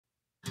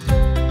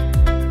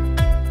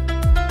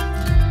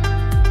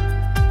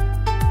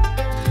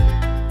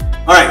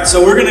All right,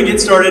 so we're going to get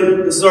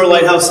started. This is our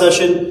Lighthouse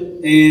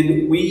session,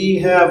 and we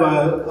have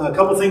a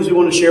couple things we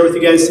want to share with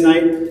you guys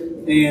tonight.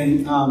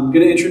 And I'm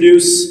going to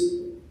introduce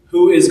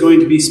who is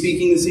going to be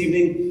speaking this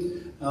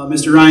evening.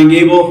 Mr. Ryan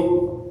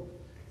Gable,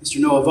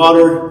 Mr. Noah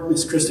Vaughter,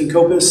 Ms. Kristen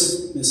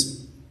Kopis,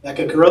 Ms.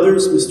 Becca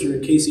Carruthers,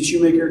 Mr. Casey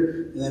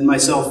Shoemaker, and then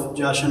myself,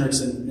 Josh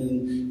Hendrickson.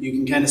 And you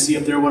can kind of see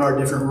up there what our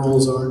different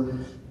roles are.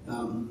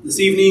 This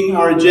evening,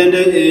 our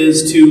agenda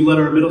is to let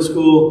our middle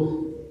school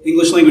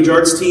English language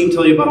arts team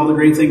tell you about all the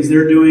great things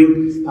they're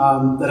doing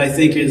that I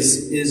think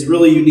is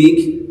really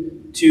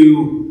unique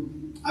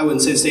to, I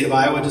wouldn't say the state of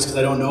Iowa just because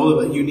I don't know,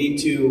 but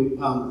unique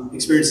to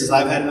experiences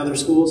I've had in other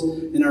schools.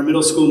 And our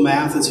middle school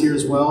math is here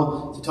as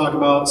well to talk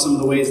about some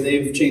of the ways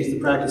they've changed the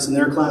practice in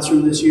their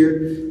classroom this year.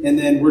 And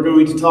then we're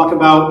going to talk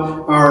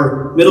about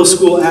our middle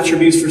school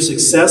attributes for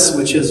success,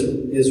 which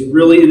is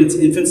really in its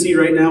infancy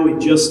right now. We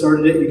just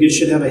started it. You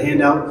should have a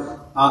handout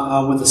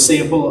with a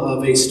sample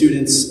of a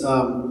student's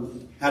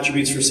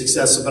attributes for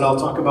success, but I'll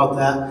talk about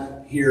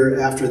that here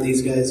after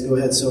these guys go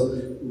ahead.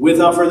 So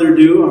without further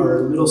ado,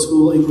 our middle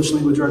school English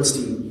language arts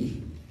team.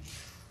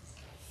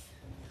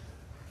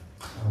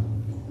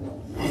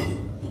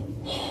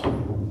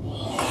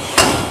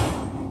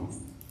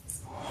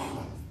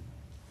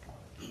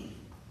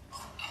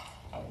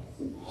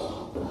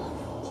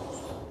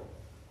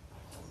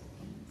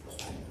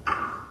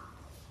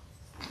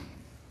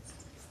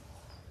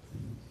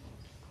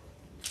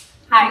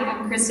 Hi,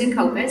 I'm Kristen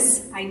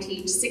Kopis. I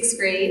teach 6th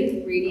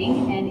grade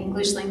reading and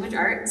English language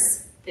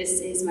arts. This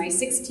is my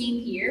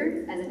 16th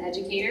year as an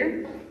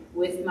educator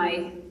with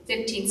my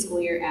 15th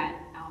school year at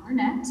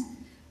Almernet.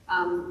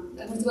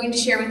 I was going to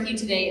share with you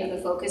today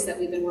the focus that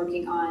we've been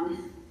working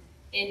on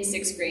in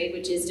 6th grade,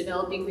 which is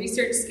developing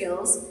research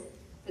skills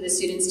for the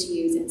students to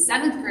use in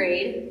 7th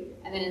grade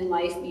and then in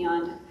life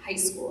beyond high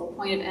school. A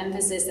point of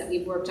emphasis that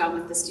we've worked on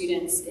with the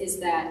students is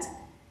that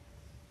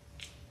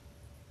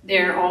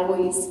they're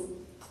always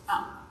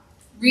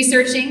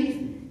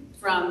researching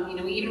from,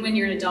 even when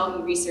you're an adult,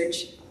 you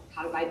research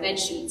how to buy bed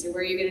sheets or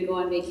where you're going to go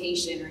on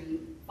vacation, or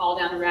you fall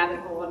down a rabbit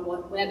hole on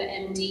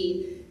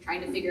WebMD trying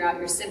to figure out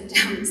your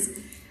symptoms.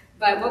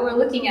 But what we're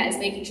looking at is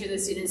making sure the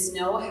students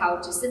know how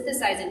to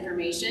synthesize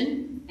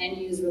information and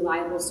use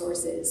reliable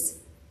sources,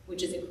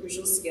 which is a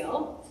crucial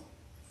skill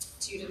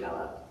to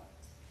develop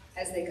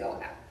as they go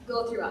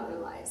throughout their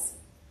lives.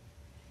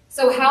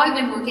 So how I've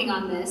been working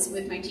on this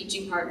with my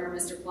teaching partner,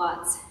 Mr.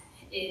 Plotz,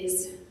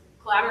 is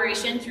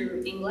collaboration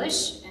through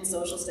English and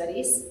social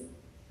studies,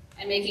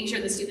 and making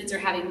sure the students are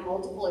having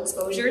multiple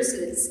exposures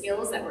to the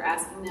skills that we're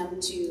asking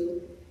them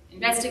to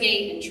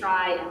investigate and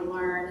try and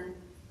learn.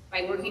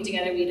 By working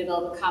together, we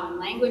develop a common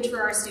language for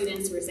our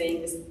students. They're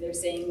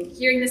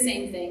hearing the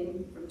same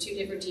thing from 2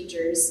 different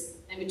teachers,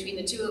 and between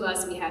the 2 of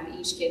us, we have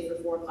each kid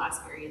for 4 class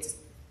periods,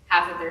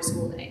 half of their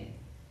school day.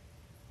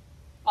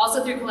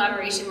 Also through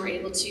collaboration, we're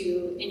able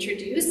to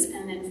introduce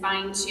and then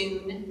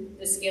fine-tune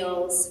the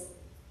skills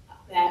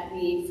that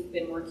we've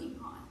been working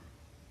on.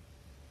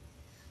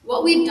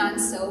 What we've done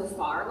so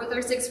far with our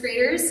 6th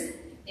graders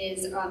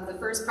is the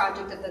first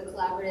project of the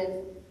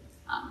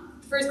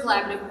first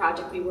collaborative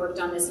project we worked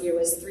on this year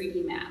was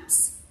 3D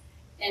maps.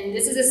 And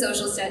this is a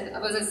social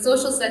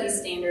studies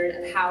standard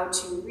of how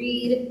to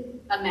read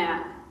a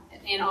map,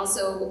 and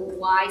also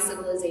why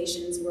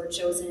civilizations were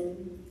chose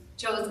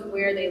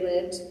where they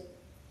lived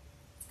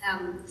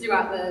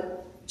throughout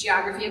the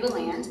geography of a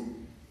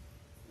land.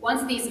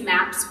 Once these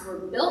maps were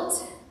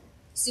built,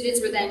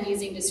 students were then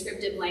using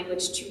descriptive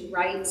language to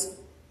write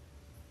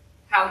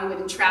how you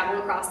would travel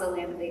across the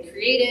land that they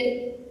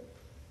created.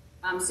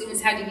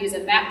 Students had to use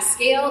a map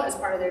scale as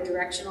part of their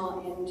directions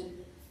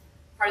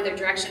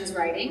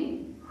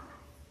writing,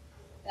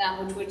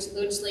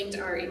 which linked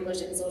our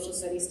English and social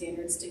studies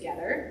standards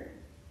together.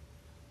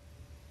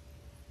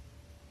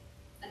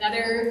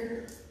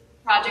 Another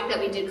project that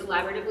we did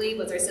collaboratively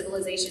was our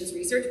civilizations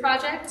research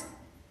project.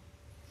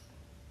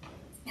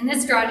 In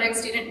this project,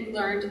 students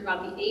learned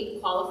about the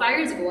 8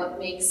 qualifiers of what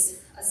makes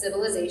a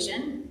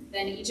civilization.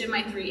 Then each of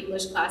my 3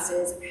 English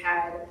classes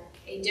had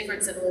a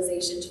different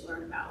civilization to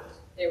learn about.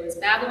 There was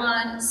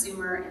Babylon,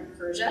 Sumer, and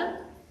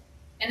Persia.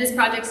 In this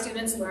project,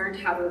 students learned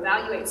how to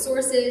evaluate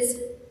sources,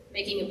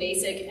 making a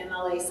basic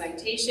MLA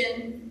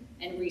citation,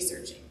 and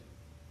researching.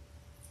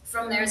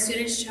 From there,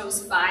 students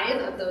chose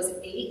 5 of those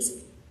 8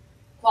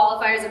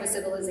 qualifiers of a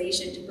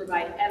civilization to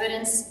provide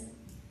evidence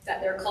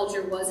that their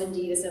culture was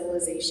indeed a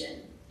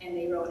civilization. And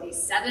they wrote a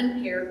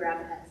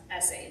 7-paragraph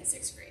essay in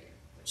 6th grade,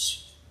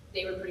 which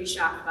they were pretty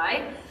shocked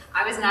by.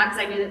 I was not,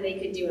 because I knew that they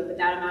could do it, but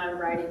that amount of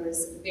writing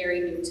was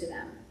very new to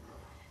them.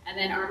 And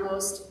then our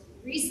most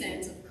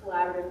recent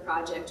collaborative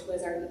project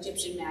was our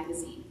Egyptian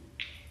magazine.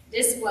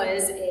 This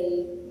was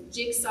a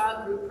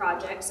jigsaw group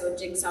project. So a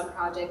jigsaw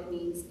project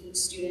means each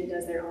student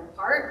does their own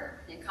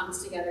part, and it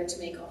comes together to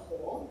make a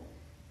whole.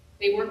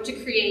 They worked to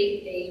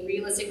create a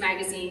realistic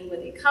magazine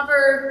with a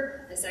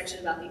cover, a section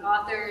about the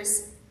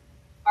authors,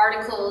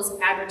 articles,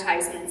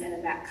 advertisements, and a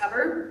back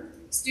cover.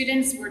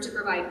 Students were to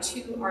provide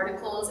 2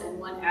 articles and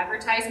 1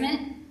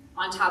 advertisement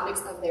on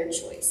topics of their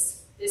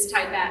choice. This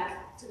tied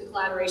back to the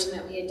collaboration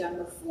that we had done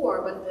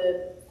before with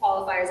the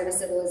qualifiers of a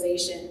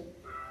civilization.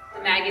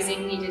 The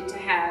magazine needed to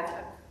have,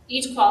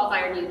 each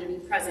qualifier needed to be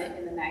present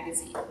in the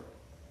magazine.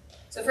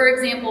 So for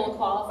example, a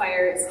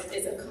qualifier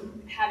is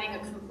having a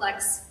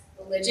complex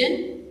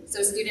religion.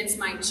 So students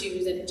might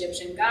choose an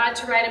Egyptian god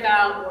to write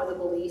about or the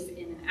belief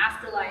in an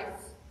afterlife.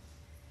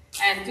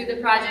 And through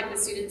the project, the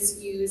students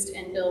used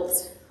and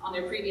built on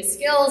their previous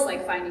skills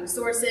like finding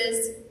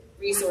sources,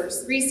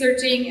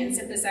 researching and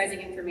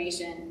synthesizing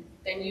information,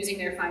 then using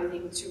their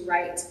findings to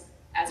write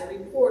as a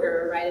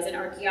reporter, write as an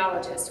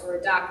archaeologist or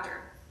a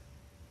doctor.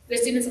 The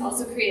students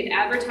also created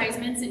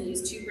advertisements and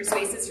used 2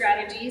 persuasive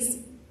strategies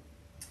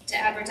to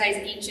advertise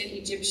ancient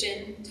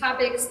Egyptian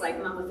topics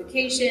like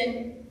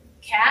mummification,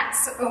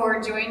 cats,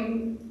 or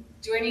joining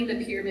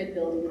the pyramid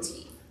building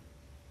team.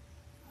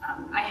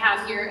 I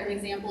have here an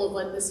example of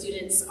what the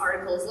students'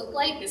 articles look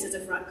like. This is a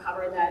front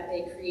cover that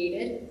they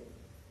created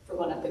for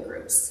one of the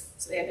groups.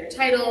 So they have their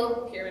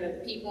title, Pyramid of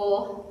the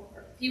People,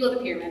 or People of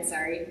the Pyramid,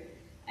 sorry,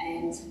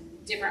 and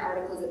different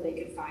articles that they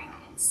could find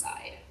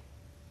inside.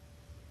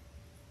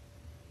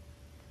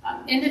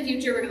 In the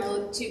future, we're going to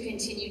look to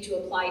continue to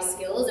apply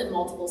skills in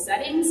multiple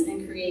settings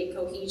and create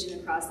cohesion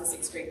across the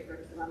 6th grade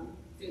curriculum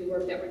through the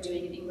work that we're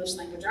doing in English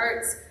language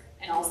arts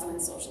and also in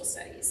social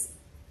studies.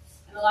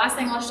 And the last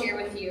thing I'll share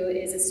with you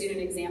is a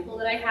student example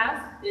that I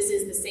have. This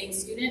is the same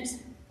student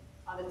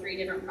on the 3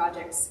 different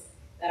projects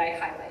that I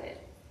highlighted.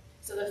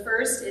 So the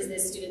first is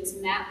this student's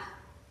map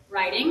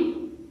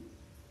writing.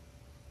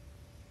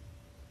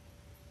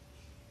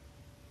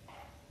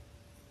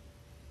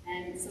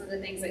 And some of the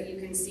things that you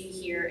can see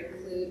here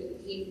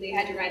include, they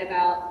had to write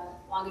about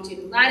longitude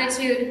and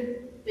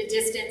latitude, the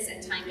distance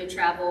and time to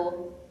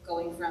travel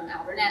going from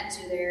Albernette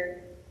to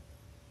their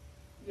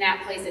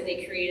map place that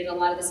they created. A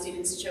lot of the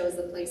students chose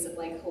the place of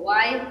like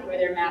Hawaii, where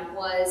their map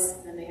was,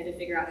 and then they had to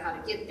figure out how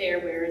to get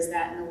there. Where is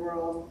that in the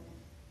world?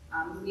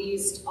 We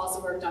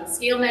also worked on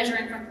scale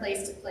measuring from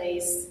place to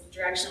place,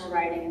 directional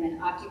writing, and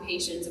then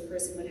occupations a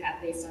person would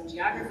have based on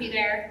geography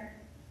there.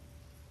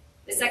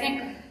 The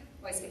second,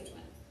 oh, I skipped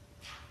one.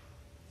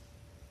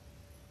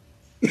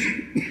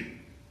 Okay,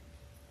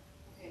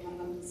 one of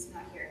them's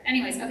not here.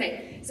 Anyways,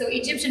 okay, so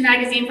Egyptian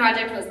Magazine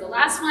project was the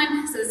last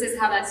one. So this is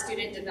how that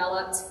student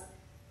developed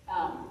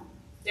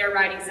their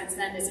writing since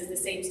then. This is the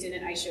same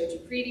student I showed you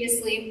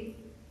previously.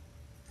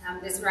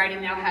 This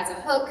writing now has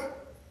a hook.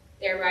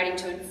 They're writing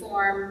to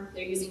inform.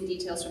 They're using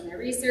details from their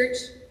research,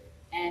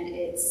 and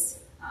it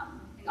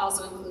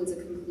also includes a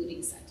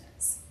concluding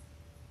sentence.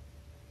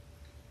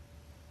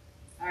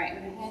 All right, I'm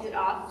going to hand it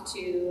off to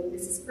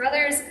Mrs.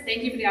 Brothers.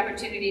 Thank you for the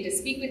opportunity to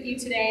speak with you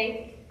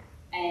today,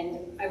 and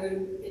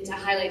to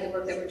highlight the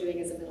work that we're doing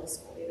as a middle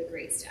school. We have a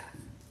great staff.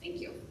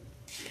 Thank you.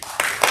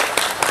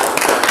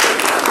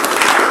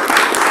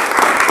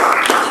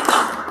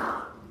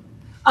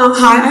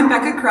 Hi, I'm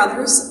Becca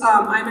Crothers.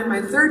 I'm in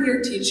my 3rd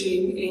year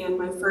teaching and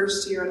my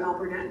 1st year at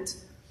Albernette.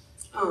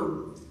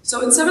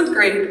 So in 7th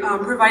grade,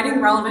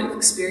 providing relevant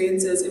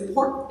experience is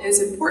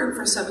important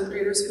for 7th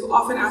graders who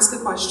often ask the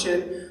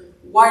question,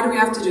 why do we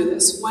have to do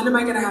this? When am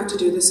I going to have to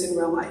do this in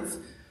real life?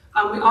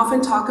 We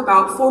often talk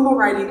about formal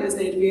writing as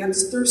they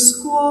advance through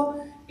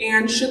school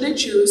and should they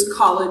choose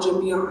college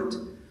and beyond.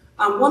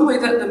 One way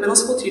that the middle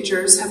school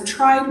teachers have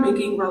tried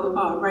making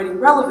writing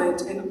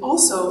relevant and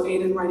also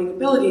aid in writing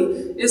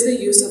ability is the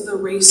use of the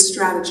RACE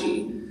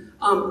strategy.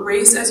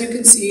 RACE, as you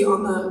can see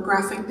on the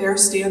graphic there,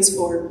 stands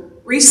for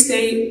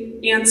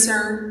restate,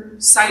 answer,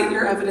 cite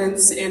your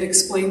evidence, and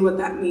explain what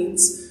that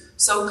means.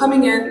 So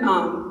coming in,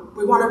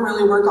 we want to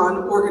really work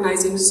on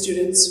organizing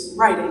students'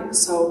 writing.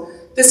 So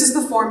this is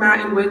the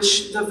format in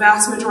which the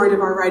vast majority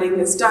of our writing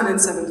is done in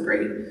 7th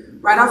grade.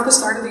 Right off the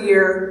start of the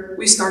year,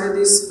 we started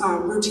these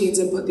routines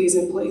and put these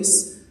in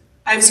place.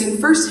 I've seen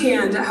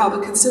firsthand how the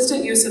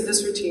consistent use of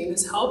this routine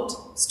has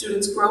helped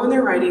students grow in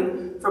their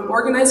writing from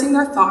organizing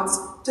their thoughts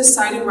to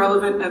citing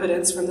relevant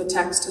evidence from the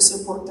text to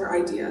support their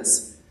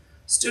ideas.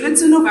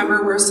 Students in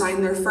November were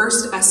assigned their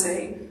first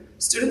essay.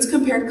 Students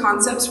compared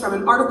concepts from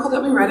an article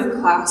that we read in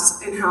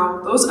class and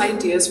how those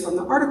ideas from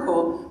the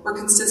article were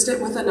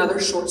consistent with another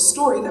short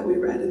story that we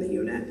read in the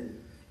unit.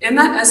 In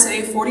that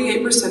essay,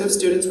 48% of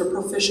students were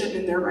proficient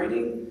in their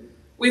writing.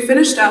 We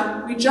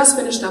just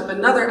finished up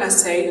another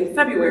essay in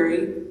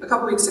February, a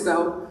couple weeks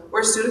ago,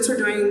 where students were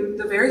doing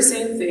the very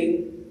same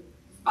thing,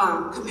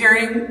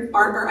 comparing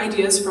our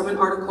ideas from an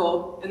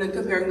article and then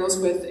comparing those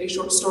with a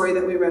short story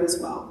that we read as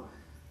well.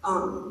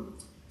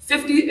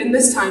 In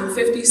this time,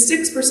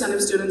 56%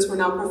 of students were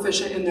now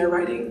proficient in their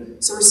writing,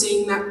 so we're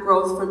seeing that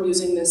growth from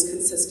using this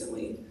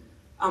consistently.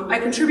 I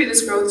contribute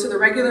this growth to the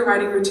regular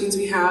writing routines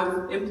we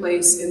have in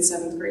place in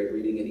 7th grade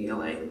reading and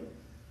ELA.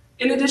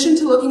 In addition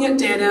to looking at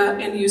data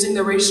and using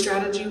the RACE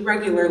strategy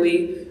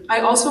regularly,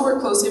 I also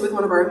work closely with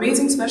one of our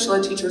amazing special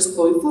ed teachers,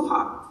 Chloe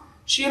Fluha.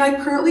 She and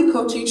I currently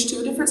co-teach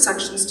 2 different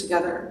sections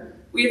together.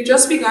 We have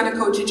just begun a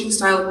co-teaching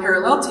style of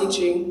parallel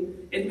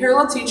teaching. In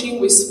parallel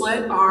teaching, we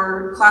split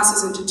our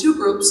classes into 2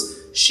 groups.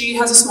 She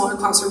has a smaller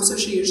classroom, so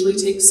she usually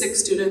takes 6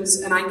 students,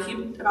 and I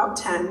keep about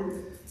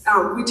 10.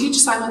 We teach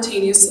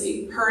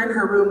simultaneously, her in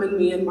her room and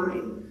me in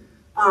mine.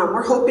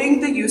 We're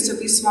hoping the use of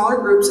these smaller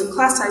groups and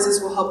class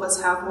sizes will help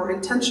us have more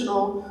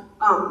intentional,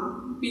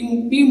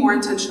 be more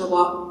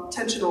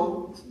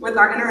intentional with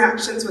our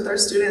interactions with our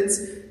students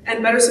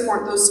and better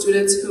support those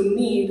students who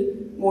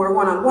need more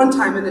one-on-one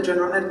time in the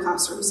general ed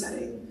classroom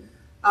setting.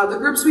 The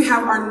groups we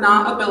have are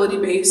not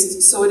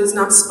ability-based, so it is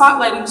not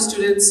spotlighting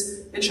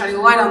students and shining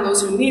a light on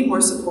those who need more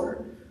support.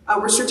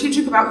 We're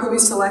strategic about who we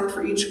select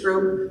for each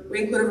group.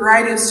 We include a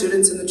variety of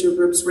students in the two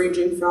groups,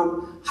 ranging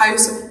from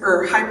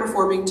high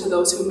performing to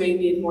those who may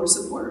need more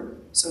support.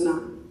 So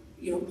not,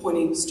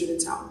 pointing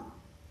students out.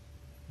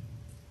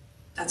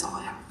 That's all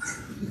I have.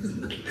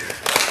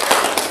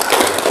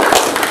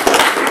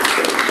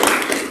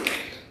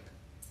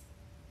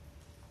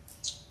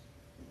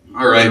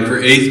 All right, for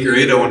 8th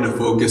grade, I wanted to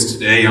focus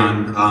today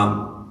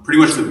on pretty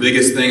much the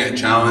biggest thing I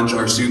challenge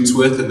our students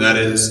with, and that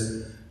is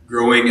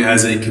growing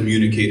as a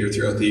communicator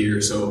throughout the year.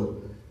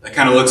 So that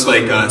kind of looks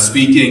like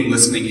speaking,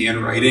 listening,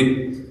 and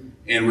writing.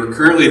 And we're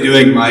currently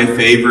doing my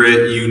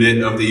favorite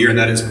unit of the year, and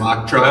that is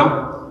mock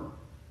trial.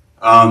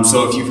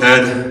 So if you've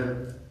had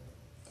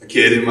a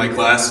kid in my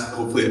class,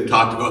 hopefully I've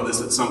talked about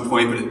this at some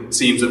point, but it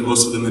seems that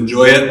most of them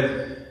enjoy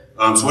it.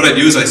 So what I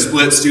do is I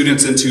split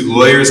students into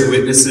lawyers,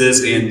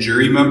 witnesses, and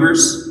jury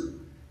members.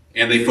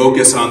 And they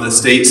focus on the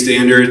state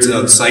standards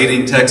of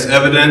citing text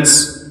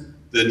evidence,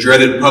 the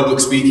dreaded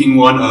public speaking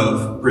one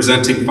of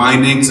presenting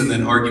findings, and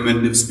then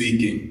argumentative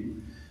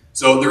speaking.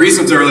 So the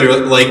reasons I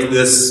really like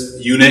this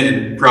unit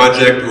and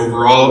project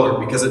overall are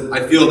because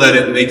I feel that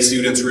it makes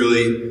students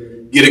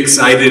really get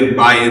excited and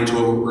buy into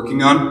what we're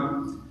working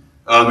on.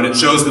 And it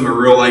shows them a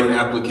real life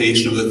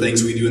application of the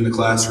things we do in the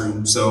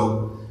classroom.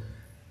 So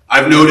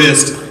I've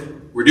noticed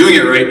we're doing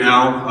it right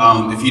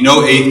now. If you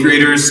know 8th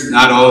graders,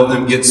 not all of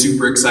them get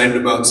super excited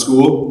about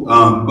school,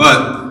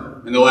 but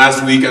in the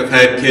last week, I've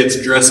had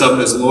kids dress up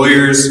as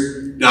lawyers,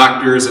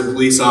 doctors, a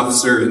police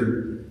officer,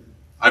 and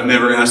I've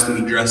never asked them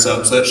to dress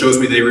up. So that shows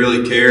me they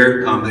really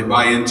care. They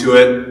buy into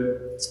it.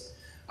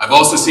 I've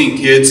also seen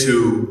kids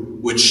who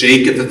would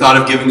shake at the thought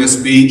of giving a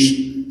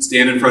speech,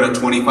 stand in front of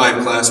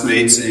 25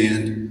 classmates,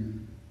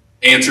 and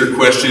answer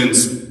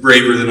questions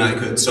braver than I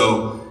could.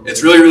 So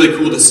it's really, really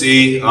cool to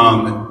see.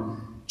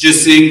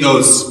 Just seeing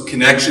those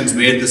connections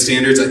made at the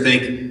standards, I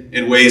think,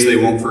 in ways they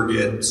won't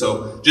forget.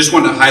 So just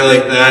wanted to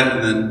highlight that,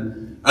 and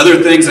then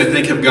other things I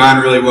think have gone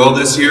really well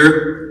this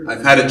year.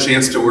 I've had a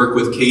chance to work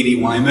with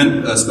Katie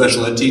Wyman, a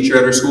special ed teacher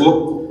at our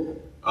school,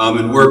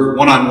 and work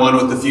one-on-one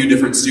with a few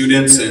different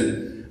students.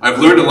 And I've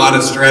learned a lot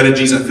of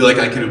strategies I feel like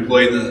I can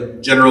employ in the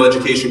general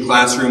education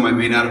classroom I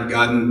may not have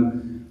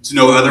gotten to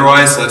know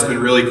otherwise, so that's been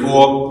really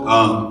cool.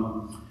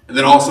 And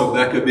then also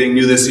Becca being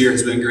new this year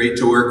has been great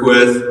to work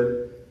with.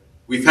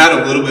 We've had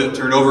a little bit of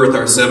turnover with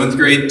our 7th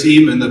grade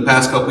team in the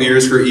past couple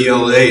years for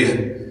ELA,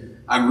 and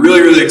I'm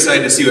really, really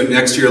excited to see what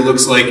next year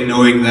looks like,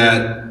 knowing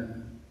that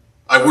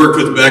I've worked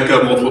with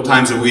Becca multiple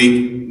times a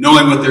week,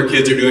 knowing what their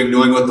kids are doing,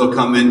 knowing what they'll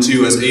come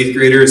into as 8th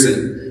graders,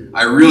 and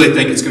I really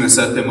think it's going to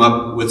set them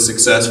up with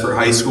success for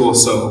high school.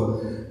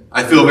 So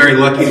I feel very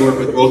lucky to work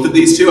with both of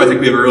these two. I think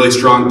we have a really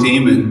strong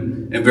team,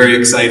 and I'm very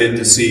excited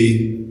to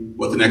see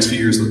what the next few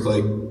years look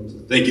like.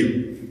 So thank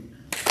you.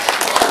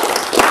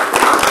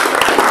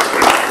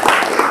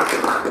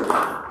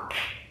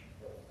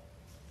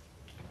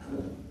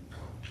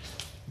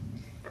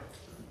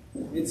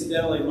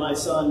 Incidentally, my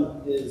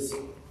son is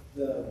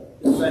the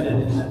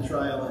defendant in that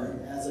trial,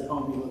 and as at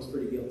home, he looks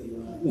pretty guilty.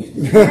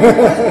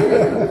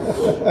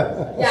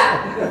 Yeah,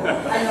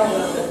 I know.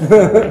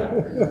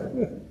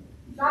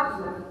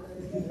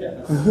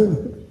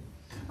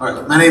 All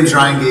right, my name is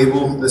Ryan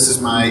Gable. This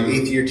is my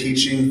 8th year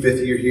teaching,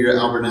 5th year here at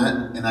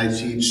Albernet, and I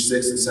teach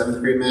 6th and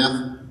 7th grade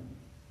math.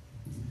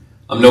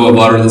 I'm Noah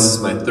Botter. This is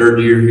my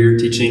 3rd year here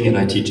teaching, and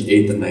I teach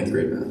 8th and 9th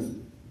grade math.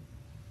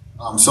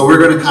 So we're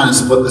going to kind of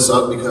split this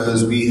up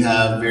because we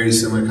have very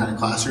similar kind of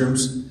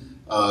classrooms.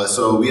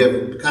 So we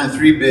have kind of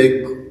 3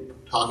 big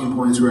talking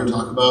points we're going to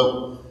talk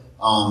about.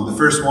 The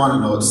first one, I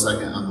know it's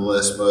second on the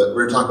list, but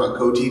we're going to talk about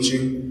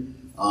co-teaching.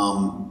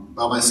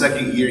 About my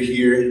 2nd year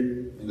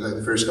here, like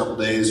the first couple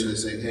days, they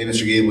say, "Hey,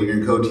 Mr. Gable, you're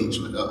going to co-teach."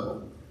 I'm like,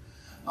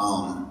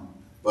 "Uh-oh."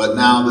 But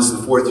now this is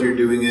the 4th year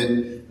doing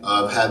it.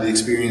 I've had the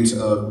experience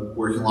of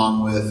working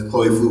along with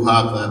Chloe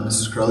Fluhop that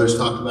Mrs. Carruthers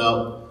talked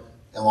about,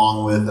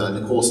 along with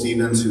Nicole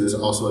Stevens, who is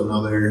also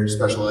another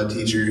special ed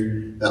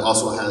teacher that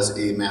also has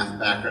a math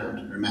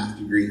background or math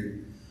degree.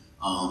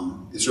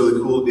 It's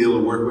really cool to be able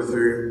to work with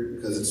her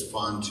because it's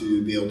fun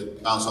to be able to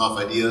bounce off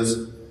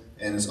ideas,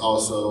 and it's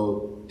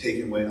also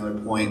taking away another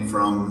point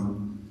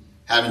from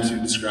having to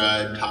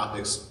describe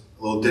topics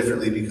a little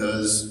differently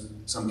because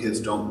some kids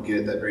don't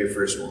get that very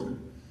first one.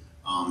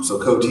 So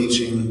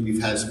co-teaching,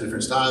 we've had some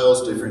different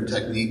styles, different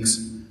techniques.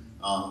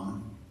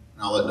 And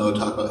I'll let Noah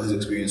talk about his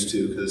experience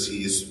too, because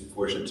he's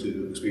fortunate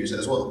to experience that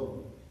as well.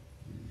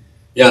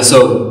 Yeah,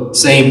 so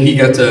same. He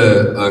got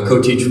to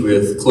co-teach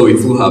with Chloe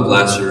Fluhop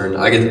last year, and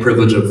I get the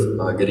privilege of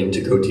getting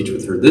to co-teach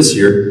with her this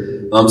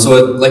year.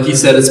 So like he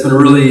said, it's been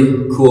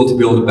really cool to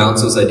be able to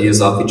bounce those ideas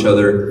off each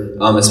other,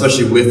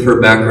 especially with her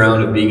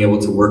background of being able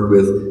to work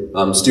with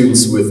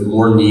students with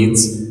more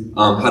needs.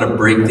 how to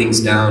break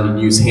things down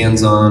and use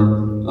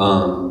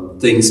hands-on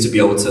things to be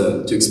able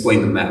to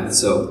explain the math.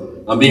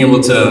 So being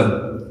able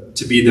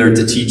to be there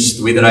to teach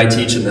the way that I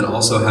teach and then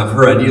also have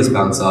her ideas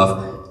bounce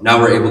off, now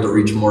we're able to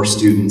reach more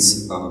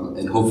students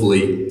and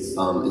hopefully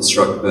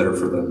instruct better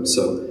for them.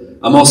 So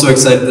I'm also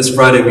excited this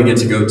Friday we get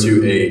to go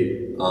to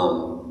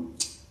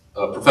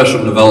a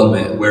professional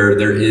development where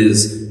there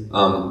is,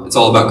 it's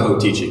all about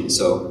co-teaching.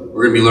 So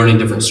we're going to be learning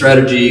different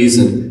strategies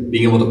and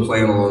being able to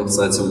plan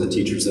alongside some of the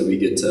teachers that we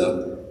get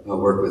to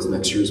work with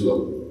next year as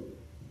well.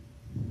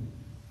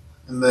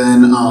 And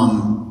then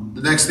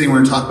the next thing we're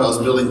going to talk about is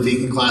building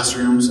thinking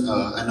classrooms.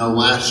 I know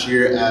last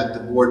year at the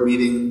board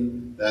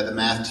meeting that the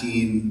math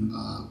team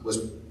was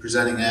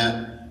presenting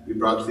at, we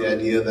brought to the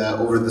idea that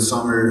over the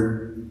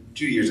summer,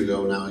 2 years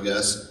ago now I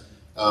guess,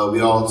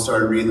 we all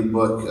started reading the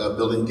book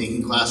Building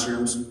Thinking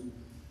Classrooms,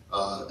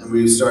 and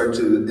we started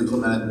to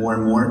implement it more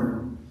and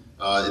more.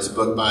 It's a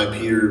book by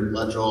Peter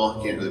Ledgall.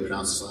 I can't really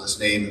pronounce his last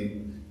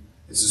name.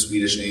 It's a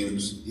Swedish name.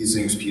 His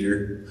name's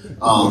Peter.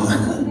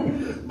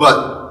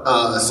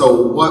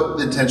 So what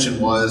the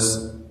intention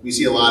was, we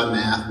see a lot of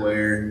math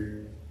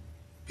where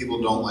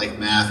people don't like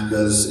math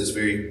because it's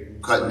very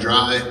cut and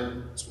dry.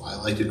 That's why I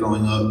liked it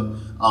growing up.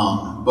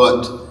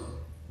 But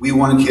we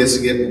wanted kids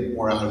to get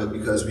more out of it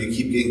because we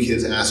keep getting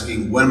kids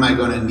asking, when am I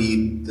going to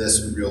need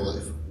this in real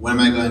life? When am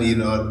I going to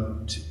need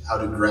how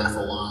to graph a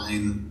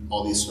line,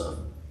 all these stuff.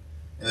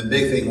 And the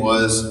big thing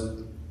was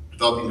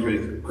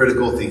developing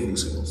critical thinking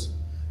skills.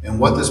 And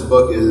what this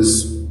book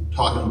is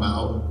talking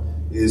about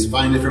is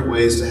find different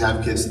ways to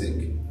have kids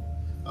think.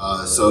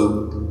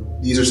 So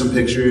these are some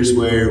pictures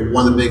where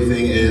one of the big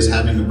thing is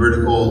having a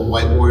vertical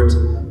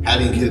whiteboard,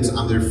 having kids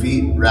on their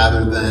feet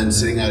rather than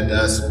sitting at a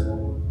desk,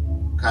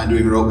 kind of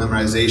doing rote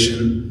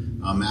memorization.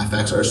 Math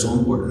facts are so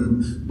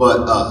important,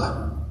 but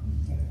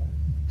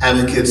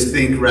having kids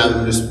think rather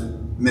than just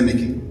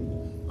mimicking.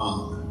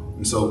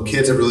 And so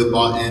kids have really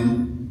bought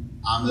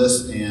in on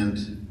this,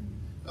 and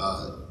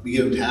we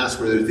give them tasks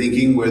where they're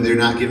thinking, where they're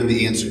not given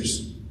the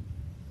answers.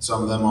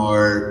 Some of them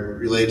are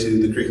related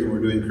to the curriculum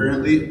we're doing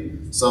currently.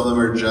 Some of them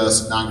are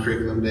just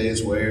non-curriculum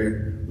days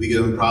where we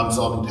give them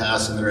problem-solving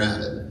tasks and they're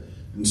at it.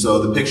 And so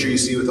the picture you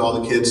see with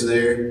all the kids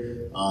there,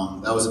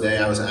 that was the day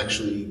I was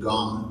actually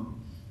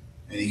gone.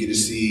 And you could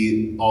just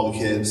see all the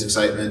kids'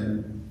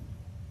 excitement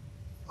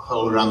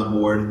huddled around the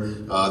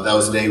board. That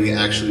was the day we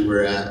actually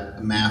were at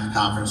a math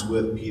conference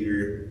with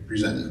Peter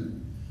presenting.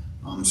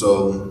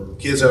 So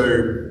kids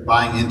are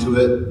buying into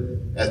it.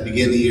 At the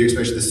beginning of the year,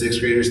 especially the sixth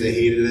graders, they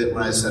hated it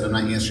when I said I'm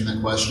not answering that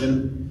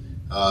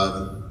question.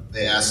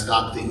 They asked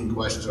stop thinking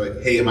questions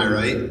like, hey, am I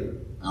right?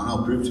 I don't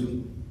know, prove to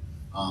me.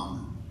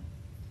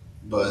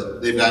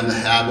 But they've gotten the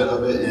habit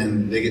of it,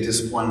 and they get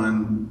disappointed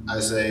when I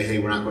say, hey,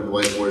 we're not going to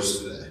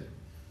whiteboards today.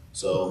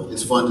 So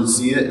it's fun to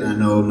see it, and I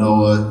know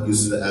Noah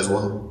uses it as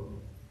well.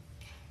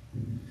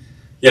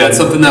 Yeah, it's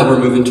something that we're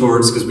moving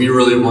towards because we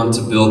really want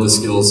to build the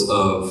skills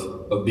of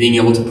being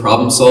able to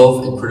problem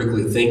solve and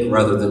critically think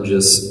rather than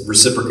just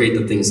reciprocate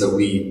the things that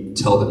we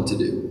tell them to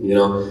do, you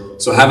know?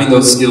 So having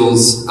those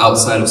skills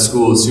outside of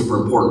school is super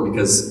important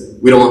because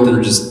we don't want them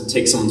to just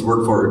take someone's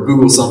word for it,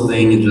 Google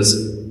something and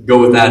just go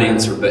with that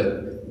answer,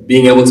 but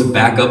being able to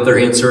back up their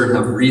answer and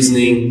have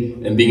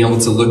reasoning and being able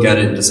to look at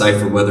it and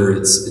decipher whether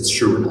it's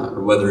true or not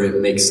or whether it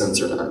makes sense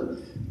or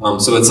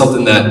not. So it's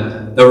something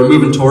that we're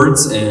moving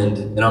towards,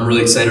 and I'm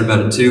really excited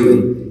about it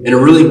too. And it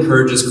really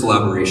encourages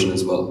collaboration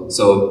as well.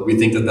 So we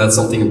think that that's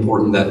something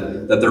important,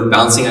 that they're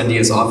bouncing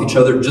ideas off each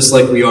other, just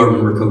like we are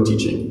when we're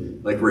co-teaching.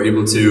 Like we're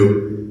able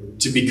to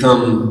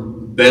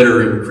become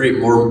better and create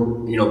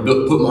more, you know,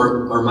 put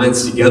our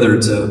minds together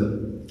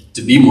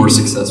to be more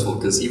successful.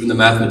 Because even the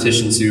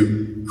mathematicians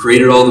who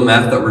created all the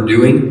math that we're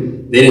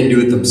doing, they didn't do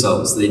it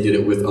themselves. They did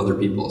it with other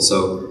people.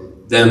 So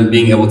them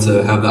being able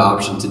to have the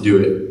option to do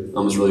it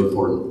is really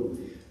important.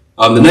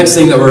 The next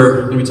thing that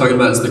we're going to be talking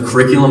about is the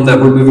curriculum that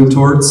we're moving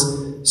towards.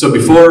 So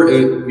before,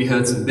 we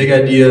had some big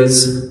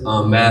ideas,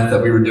 math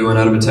that we were doing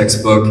out of a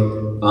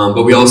textbook,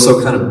 but we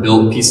also kind of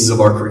built pieces of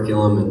our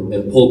curriculum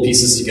and pulled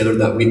pieces together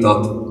that we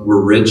thought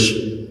were rich.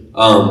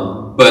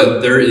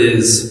 But there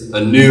is a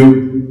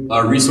new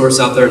resource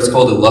out there. It's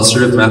called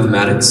Illustrative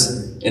Mathematics,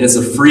 and it's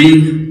a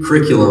free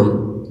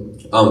curriculum,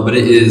 but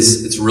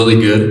it's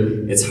really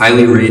good. It's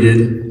highly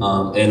rated,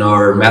 and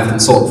our math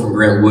consultant from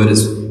Grant Wood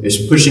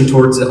is pushing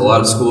towards it. A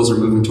lot of schools are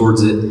moving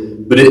towards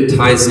it, but it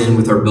ties in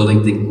with our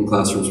building thinking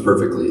classrooms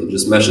perfectly. It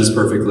just meshes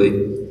perfectly,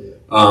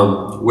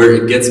 where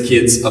it gets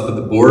kids up at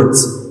the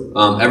boards.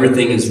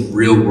 Everything is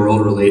real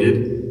world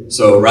related.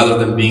 So rather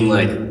than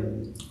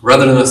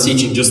us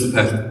teaching just the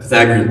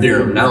Pythagorean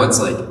theorem, now it's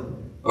like,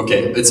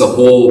 okay, it's a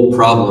whole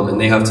problem and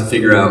they have to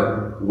figure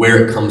out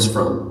where it comes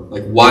from.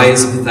 Like, why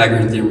is the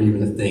Pythagorean theorem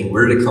even a thing?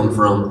 Where did it come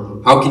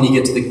from? How can you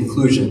get to the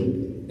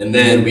conclusion? And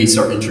then we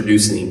start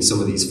introducing some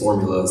of these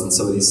formulas and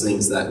some of these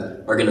things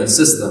that are going to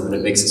assist them, and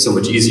it makes it so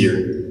much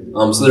easier.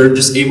 So they're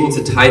just able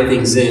to tie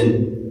things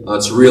in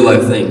to real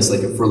life things.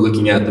 Like if we're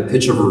looking at the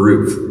pitch of a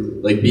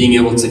roof, like being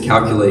able to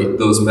calculate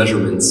those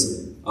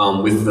measurements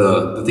with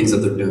the things that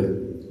they're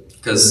doing.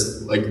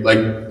 Because like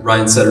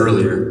Ryan said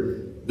earlier,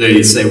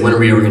 they say, when are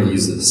we ever going to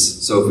use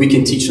this? So if we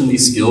can teach them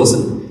these skills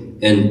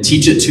and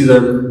teach it to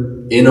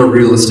them in a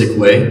realistic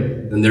way,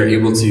 then they're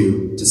able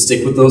to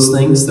stick with those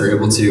things. They're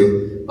able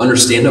to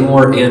understand it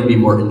more and be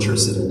more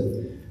interested in it.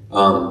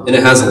 And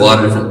it has a lot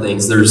of different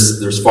things.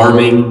 There's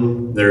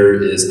farming,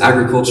 there is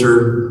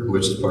agriculture,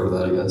 which is part of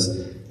that, I guess.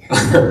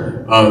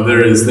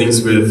 There is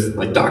things with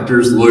like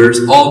doctors, lawyers,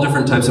 all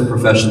different types of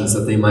professions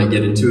that they might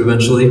get into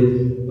eventually.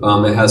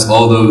 It has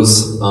all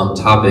those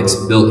topics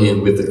built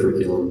in with the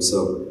curriculum.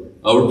 So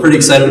we're pretty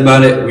excited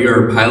about it. We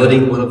are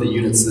piloting one of the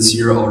units this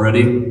year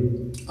already.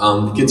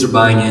 The kids are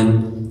buying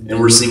in, and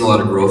we're seeing a lot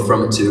of growth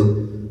from it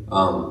too.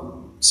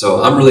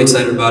 So I'm really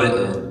excited about it,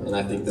 and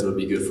I think that it'll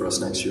be good for us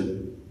next year.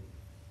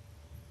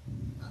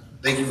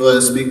 Thank you for letting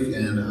us speak,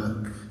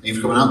 and thank you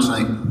for coming out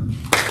tonight.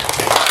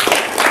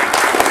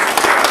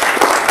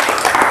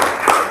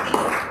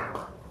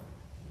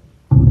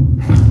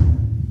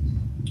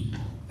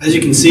 As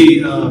you can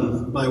see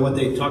by what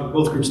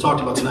both groups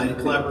talked about tonight,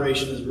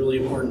 collaboration is a really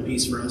important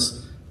piece for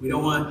us. We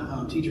don't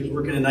want teachers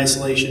working in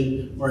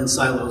isolation or in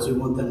silos. We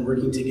want them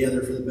working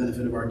together for the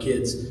benefit of our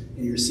kids.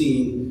 And you're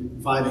seeing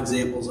 5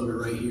 examples of it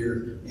right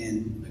here.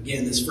 And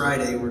again, this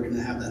Friday, we're going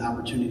to have that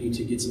opportunity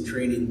to get some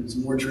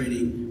more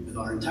training with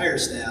our entire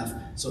staff,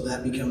 so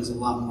that becomes a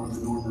lot more of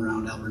the norm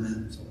around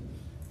Albernet. So,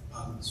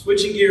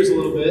 switching gears a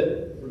little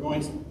bit, I'm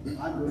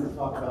going to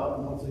talk about,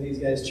 and hopefully these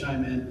guys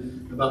chime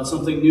in, about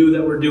something new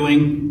that we're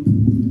doing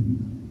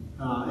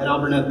at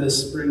Albernet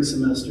this spring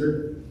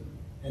semester,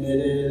 and it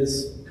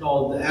is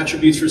called the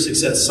Attributes for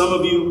Success. Some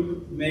of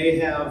you may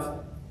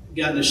have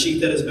gotten a sheet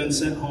that has been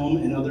sent home,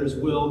 and others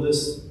will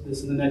this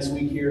in the next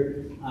week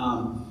here,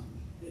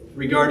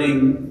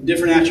 regarding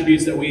different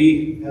attributes that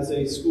we as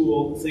a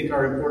school think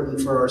are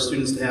important for our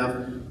students to have,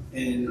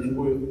 and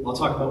I'll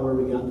talk about where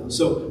we got those.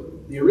 So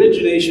the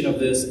origination of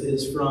this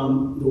is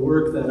from the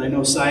work that I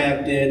know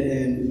SIAC did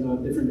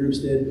and different groups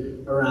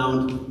did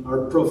around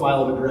our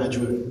profile of a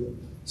graduate.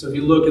 So if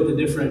you look at the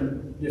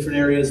different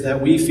areas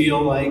that we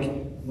feel like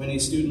when a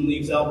student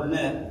leaves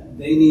Albernet,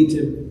 they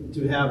need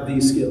to have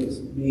these skills.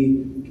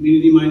 Be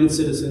community-minded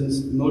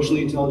citizens,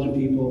 emotionally intelligent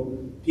people,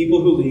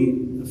 people who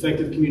lead,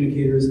 effective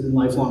communicators, and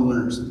lifelong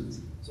learners.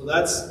 So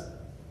that's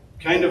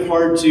kind of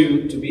hard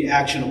to be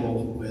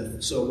actionable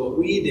with. So what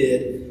we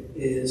did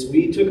is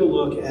we took a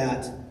look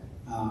at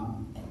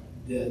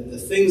the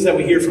things that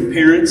we hear from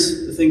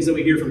parents, the things that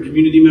we hear from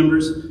community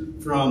members,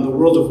 from the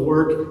world of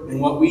work, and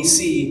what we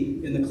see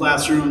in the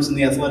classrooms and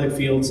the athletic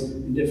fields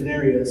in different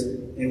areas.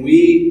 And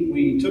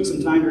we took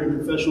some time during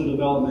professional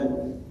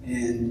development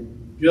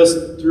and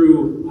just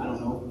threw,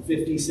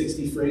 50,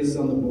 60 phrases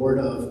on the board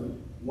of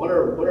what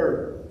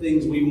are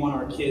things we want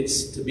our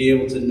kids to be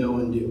able to know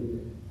and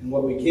do. And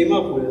what we came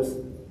up with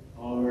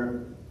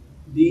are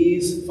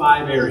these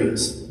 5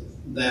 areas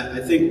that I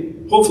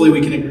think hopefully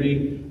we can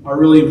agree are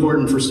really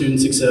important for student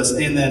success,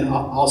 and then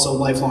also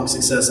lifelong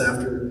success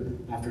after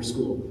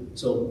school.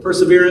 So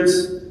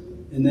perseverance,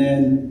 and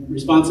then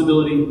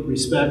responsibility,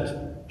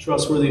 respect,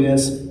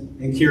 trustworthiness,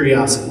 and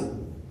curiosity.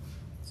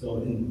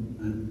 So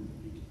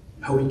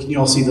can you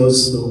all see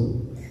those? So,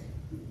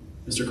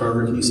 Mr.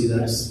 Carver, can you see that?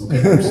 Yes. Okay.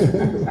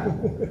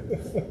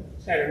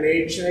 Is that an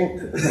age thing?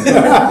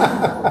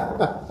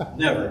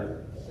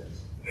 Never.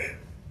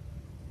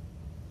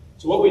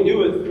 So what we do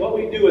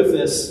with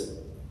this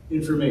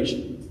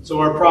information. So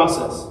our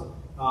process.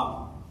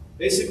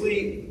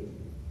 Basically,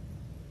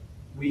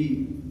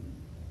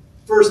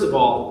 first of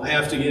all, I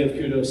have to give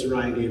kudos to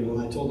Ryan Gable,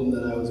 and I told him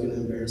that I was going to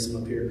embarrass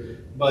him up here.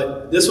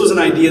 But this was an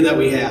idea that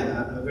we had,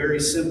 a very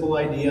simple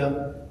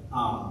idea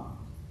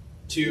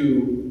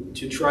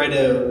to try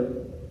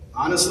to,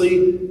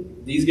 honestly,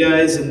 these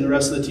guys and the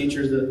rest of the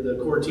teachers, the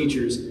core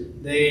teachers,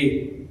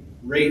 they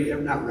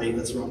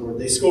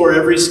they score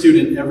every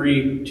student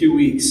every 2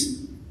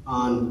 weeks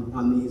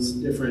on these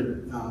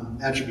different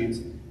attributes.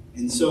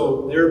 And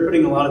so they're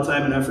putting a lot of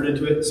time and effort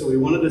into it, so we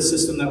wanted a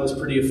system that was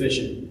pretty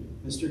efficient.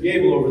 Mr.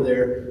 Gable over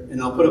there,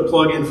 and I'll put a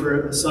plug in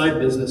for a side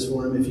business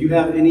for him. If you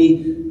have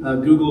any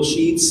Google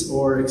Sheets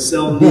or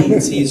Excel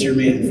needs, he's your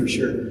man for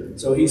sure.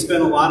 So he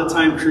spent a lot of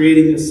time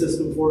creating this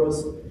system for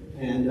us,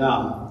 and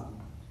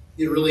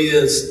it really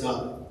is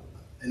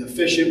an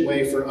efficient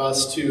way for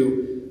us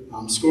to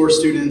score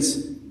students,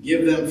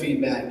 give them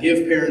feedback,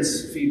 give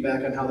parents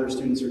feedback on how their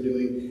students are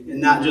doing, and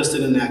not just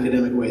in an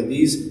academic way.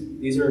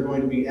 These are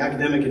going to be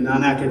academic and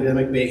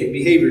non-academic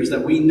behaviors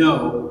that we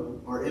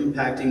know are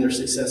impacting their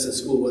success at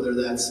school, whether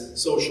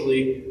that's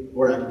socially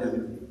or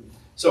academically.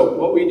 So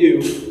what we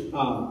do,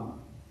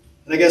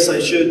 and I guess I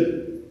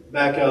should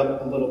back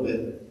up a little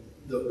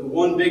bit. The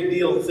one big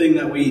deal thing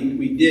that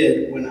we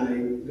did when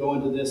I go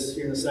into this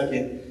here in a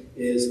second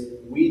is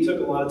we took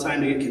a lot of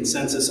time to get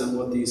consensus on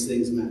what these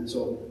things meant.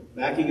 So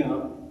backing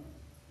up,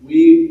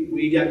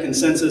 we got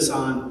consensus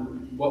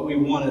on what we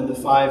wanted, the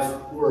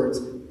 5 words,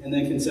 and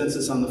then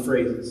consensus on the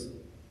phrases.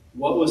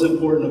 What was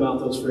important about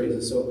those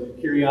phrases? So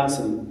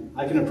curiosity.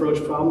 I can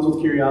approach problems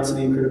with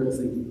curiosity and critical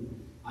thinking.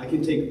 I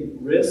can take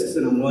risks,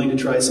 and I'm willing to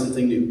try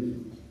something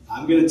new.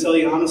 I'm going to tell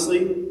you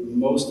honestly,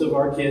 most of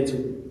our kids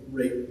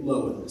rate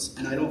low in this.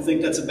 And I don't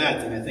think that's a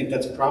bad thing. I think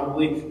that's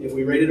probably, if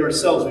we rated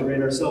ourselves, we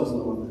rate ourselves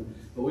low on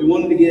that. But we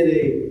wanted to get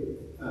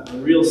a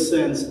real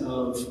sense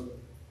of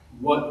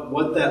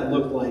what that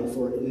looked like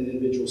for an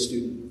individual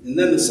student. And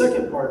then the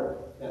second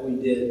part that we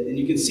did, and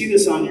you can see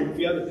this on if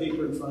you have the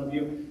paper in front of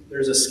you,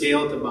 there's a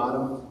scale at the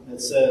bottom that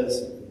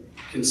says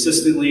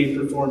consistently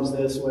performs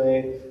this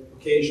way,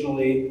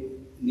 occasionally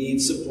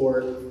needs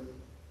support,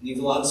 needs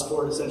a lot of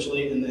support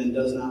essentially, and then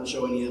does not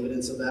show any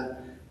evidence of that.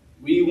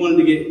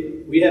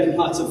 We had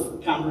lots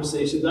of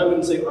conversations, I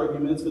wouldn't say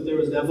arguments, but there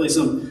was definitely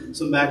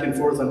some back and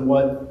forth on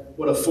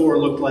what a 4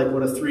 looked like,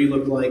 what a 3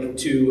 looked like,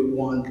 2,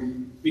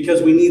 1,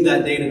 because we need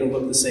that data to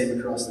look the same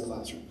across the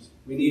classrooms.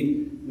 We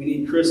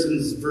need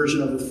Kristen's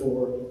version of a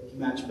 4 to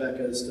match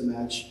Becca's, to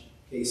match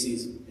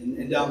Casey's,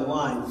 and down the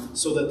line,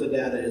 so that the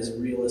data is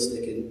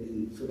realistic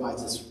and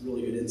provides us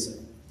really good insight.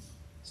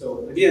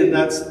 So again,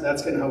 that's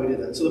kind of how we did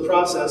that. So the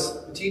process,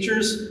 the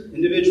teachers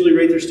individually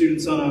rate their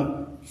students on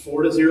a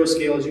 4 to 0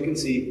 scale, as you can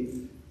see.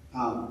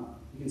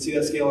 You can see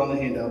that scale on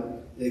the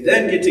handout. They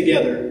then get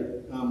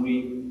together.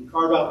 We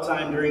carve out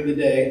time during the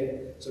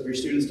day. So if your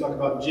students talk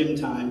about gym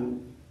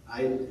time,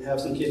 I have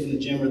some kids in the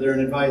gym where they're in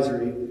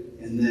advisory,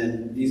 and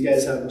then these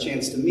guys have a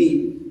chance to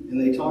meet, and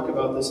they talk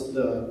about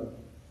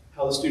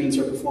how the students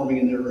are performing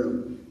in their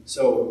room.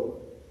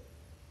 So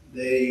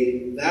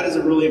that is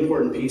a really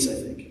important piece, I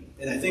think.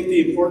 And I think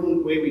the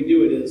important way we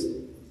do it is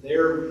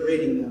they're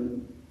rating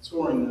them,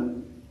 scoring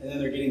them, and then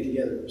they're getting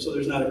together. So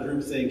there's not a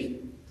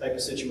groupthink type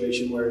of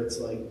situation where it's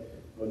like,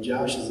 oh,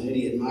 Josh is an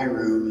idiot in my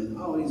room, and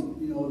oh, he's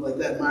like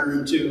that in my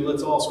room too.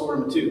 Let's all score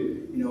him a 2.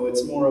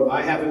 It's more of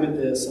I have him at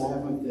this, I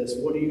have him at this.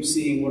 What are you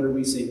seeing? What are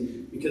we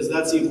seeing? Because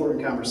that's the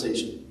important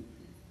conversation.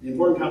 The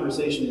important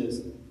conversation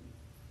is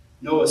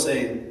Noah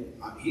saying,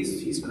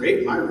 he's great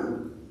in my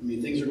room. I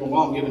mean, things are going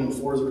well. I'm giving him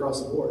 4s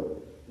across the board.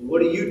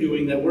 What are you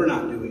doing that we're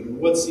not doing? Or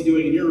what's he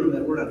doing in your room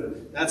that we're not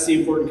doing? That's the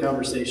important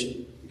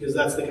conversation, because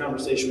that's the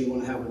conversation we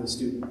want to have with the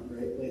student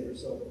right later.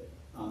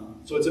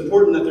 So it's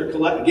important that they're,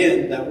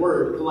 again, that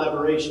word,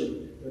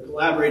 collaboration, they're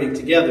collaborating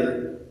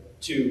together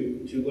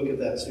to look at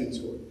that student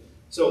score.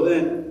 So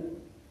then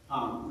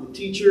the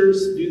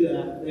teachers do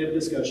that, they have a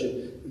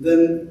discussion.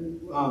 Then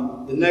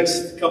the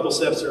next couple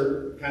steps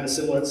are kind of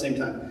similar at the same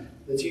time.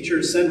 The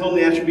teachers send home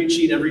the attribute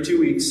sheet every 2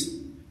 weeks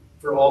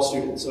for all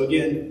students. So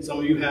again, some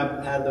of you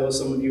have had those,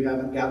 some of you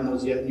haven't gotten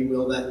those yet, and you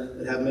will,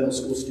 that have middle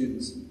school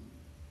students.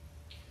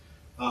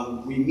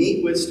 We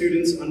meet with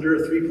students under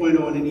a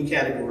 3.0 in any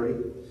category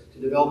to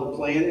develop a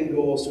plan and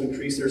goals to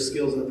increase their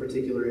skills in a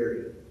particular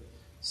area.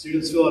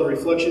 Students fill out a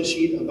reflection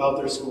sheet about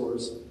their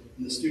scores,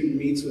 and the student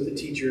meets with the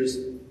teachers,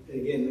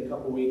 again, in a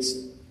couple weeks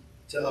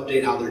to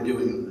update how they're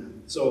doing on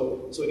that.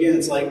 So again,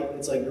 it's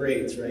like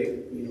grades,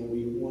 right? We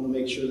want to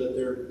make sure that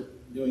they're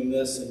doing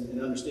this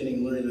and understanding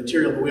and learning the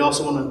material, but we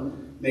also want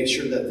to make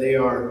sure that they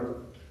are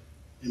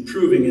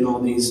improving in all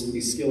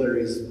these skill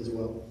areas as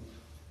well.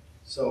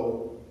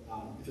 So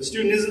if a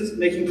student isn't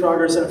making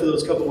progress after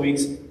those couple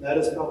weeks, that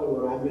is probably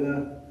where I'm going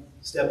to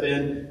step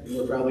in, and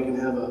we're probably going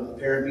to have a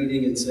parent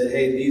meeting and say,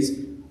 hey,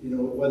 these,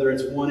 whether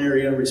it's one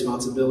area of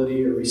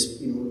responsibility or,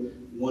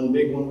 one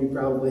big one we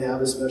probably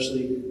have,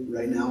 especially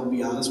right now, I'll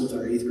be honest, with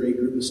our 8th grade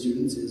group of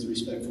students, is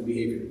respectful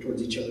behavior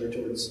towards each other,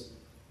 towards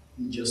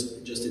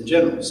just in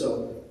general.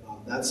 So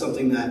that's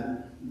something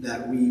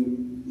that we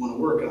want to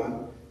work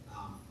on.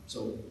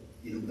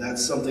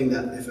 That's something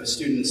that if a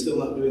student is still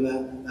not doing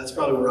that, that's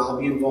probably where I'll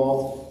be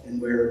involved,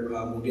 and where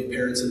we'll get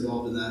parents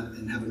involved in that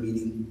and have a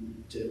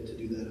meeting to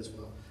do that as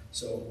well.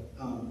 So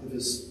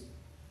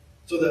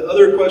so the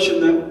other question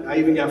that I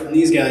even got from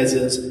these guys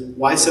is,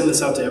 why send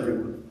this out to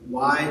everyone?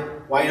 Why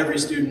every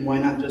student? Why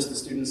not just the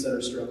students that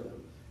are struggling?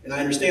 And I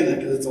understand that,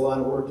 because it's a lot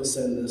of work to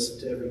send this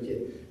to every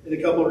kid. And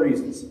a couple of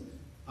reasons.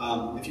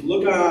 If you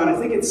look on, I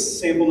think it's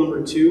sample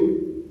number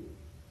 2,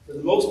 for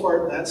the most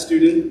part, that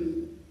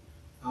student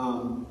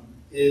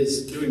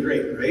is doing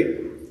great, right?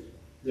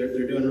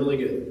 They're doing really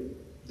good.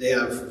 They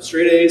have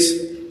straight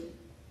A's,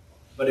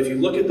 but if you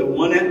look at the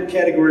one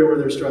category where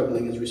they're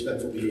struggling, is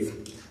respectful behavior.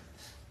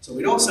 So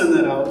we don't send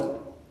that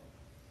out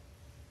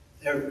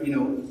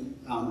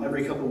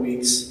every couple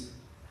weeks.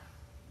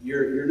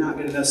 You're not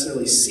going to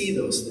necessarily see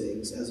those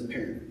things as a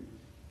parent,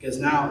 because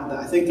now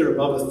I think they're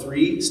above a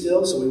 3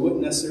 still, so we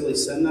wouldn't necessarily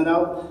send that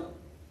out.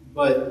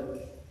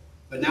 But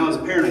now as a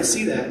parent, I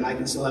see that, and I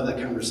can still have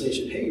that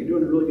conversation. Hey, you're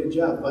doing a really good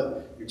job,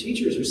 but your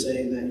teachers are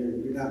saying that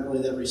you're not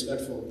really that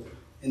respectful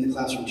in the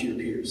classroom to your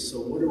peers. So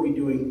what are we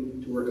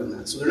doing to work on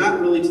that? So they're not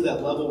really to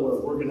that level where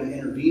we're going to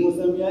intervene with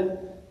them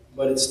yet,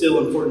 but it's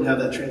still important to have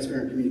that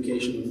transparent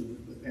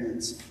communication with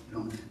parents.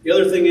 The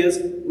other thing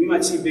is, we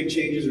might see big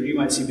changes, or you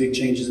might see big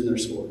changes in their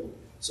score.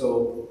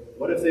 So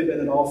what if they've been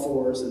at all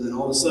 4s, and then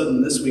all of a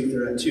sudden this week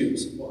they're at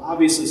 2s? Well,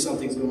 obviously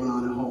something's going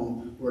on at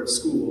home or at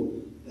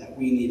school that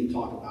we need to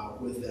talk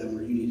about with them,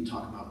 or you need to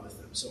talk about with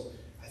them. So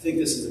I think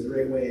this is a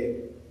great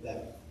way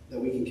that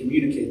we can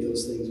communicate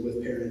those things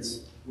with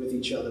parents, with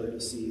each other, to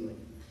see, like,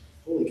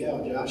 holy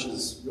cow, Josh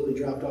has really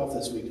dropped off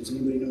this week. Does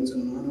anybody know what's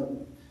going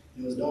on?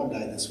 His dog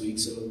died this week,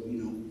 so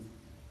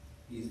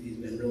he's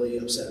been really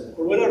upset upset,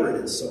 or whatever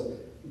it is. So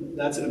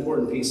that's an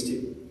important piece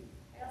too.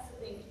 I also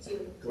think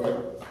too, Go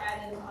ahead. to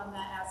add in on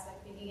that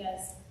aspect, thinking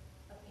as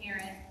a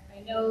parent,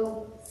 I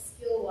know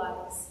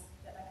skill-wise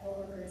that my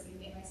coworkers can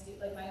get my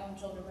like my own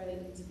children where they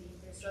need to be.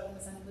 If they're struggling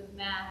with something with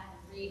math,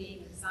 or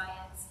reading, or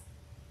science,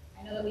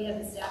 I know that we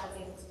have the staff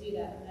that's able to do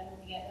that, but I'm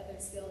looking at other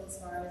skills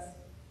as far as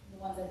the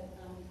ones that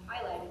we've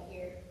highlighted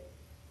here.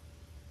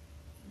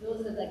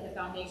 Those are like the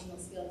foundational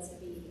skills to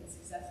be a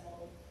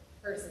successful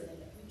person in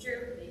the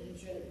future, making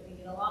sure that you can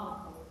get along with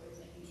coworkers,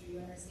 making sure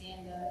you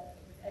understand the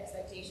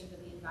expectations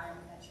of the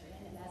environment that you're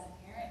in. And as a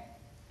parent,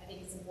 I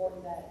think it's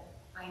important that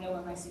I know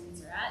where my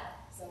students are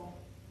at. So,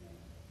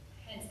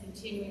 hence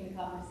continuing the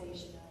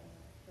conversation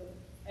of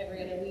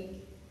every other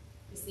week,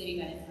 receiving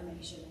that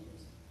information and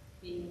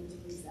being able to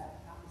use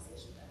that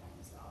conversation at home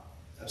as well.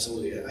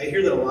 Absolutely. I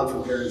hear that a lot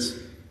from parents.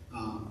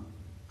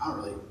 I don't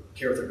really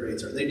care what their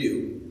grades are. They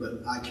do,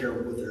 but I care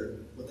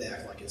what they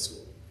act like at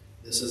school.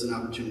 This is an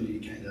opportunity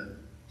to kind of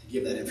to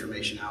give that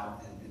information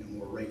out in a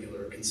more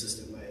regular,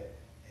 consistent way,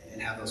 and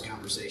have those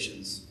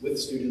conversations with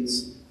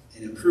students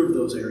and improve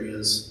those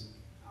areas.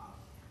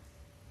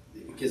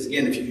 Because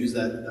again, if you use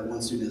that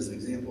one student as an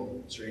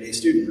example, straight A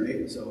student,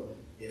 right? So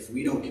if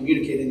we don't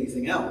communicate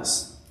anything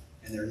else,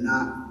 and they're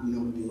not,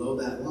 below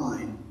that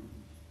line,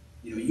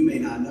 you may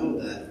not know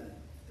that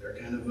they're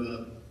kind of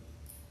a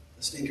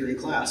stinker in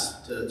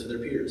class to their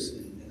peers,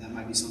 and that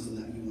might be something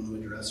that you want to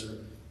address, or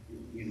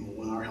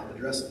want our help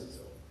addressing.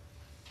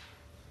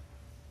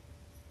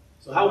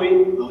 So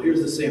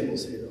here's the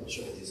samples here. I'll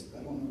show you these.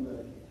 I don't know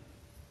that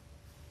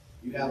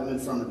you have them in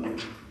front of you,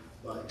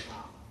 but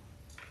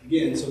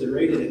again, so they're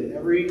rated in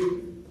every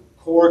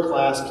core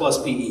class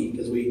plus PE,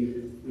 because we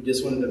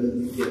just wanted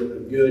to get a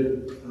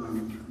good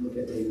look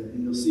at data,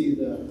 and you'll see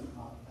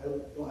I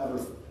don't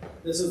have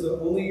this is the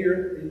only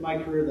year in my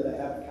career that I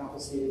haven't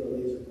confiscated a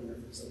laser printer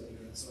for somebody,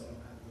 so I don't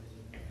have a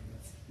laser printer.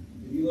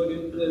 If you look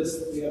at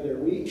this, we have their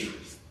week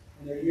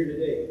and their year to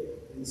date.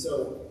 And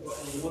so what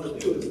we want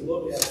to do is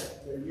look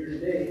at their year to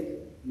date,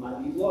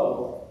 might be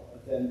low,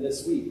 but then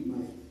this week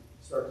might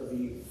start to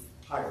be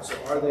higher. So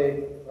are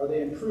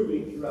they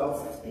improving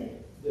throughout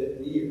the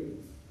year?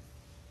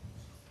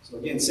 So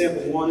again,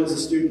 sample one is a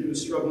student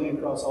who's struggling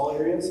across all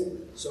areas.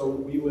 So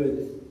we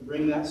would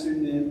bring that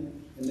student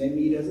in, and they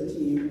meet as a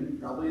team, and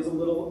it probably is a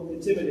little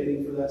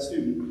intimidating for that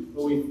student,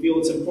 but we feel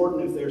it's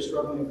important if they're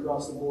struggling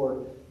across the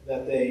board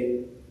that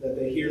they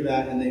hear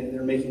that and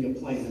they're making a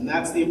plan. And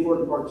that's the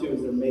important part too,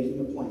 is they're making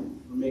a plan.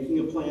 We're making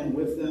a plan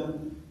with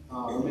them,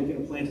 we're making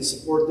a plan to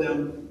support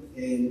them,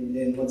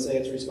 and let's say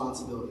it's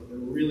responsibility. They're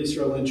really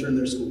struggling to turn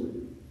their schoolwork,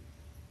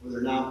 or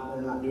they're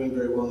not doing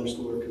very well in their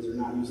schoolwork because they're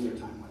not using their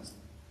time wisely.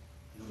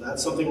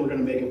 That's something we're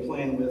going to make a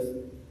plan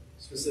with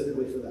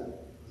specifically for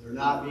that. They're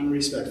not being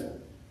respectful,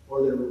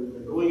 or they're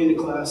going into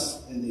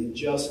class and they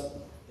just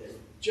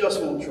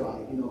won't try.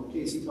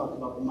 Casey talked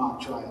about the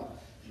mock trial,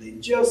 and they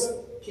just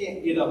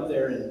can't get up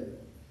there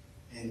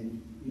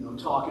and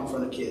talk in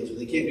front of kids, or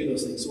they can't do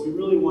those things. So we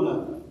really want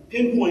to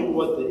pinpoint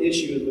what the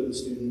issue is with the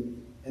student,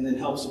 and then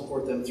help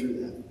support them through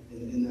that.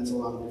 And that's a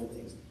lot of different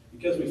things,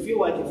 because we feel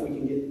like if we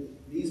can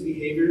get these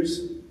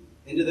behaviors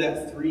into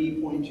that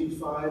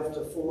 3.25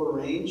 to 4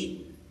 range,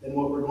 then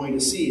what we're going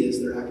to see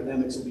is their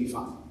academics will be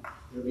fine.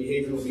 Their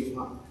behavior will be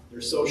fine.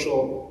 Their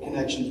social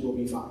connections will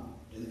be fine.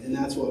 And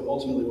that's what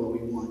ultimately what we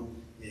want,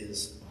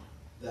 is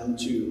them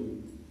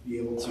to be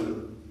able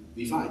to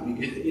be fine,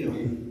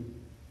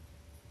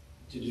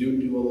 to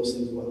do all those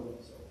things well.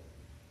 So,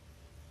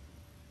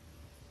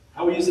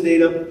 how we use the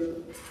data.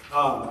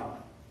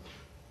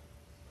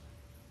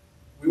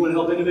 We want to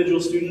help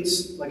individual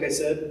students. Like I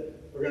said,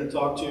 we're going to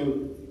talk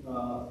to,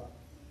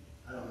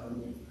 I don't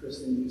know,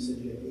 Kristen, you said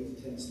you had 8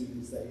 to 10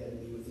 students that you had to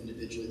meet with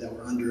individually that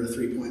were under a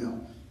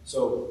 3.0.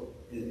 So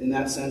in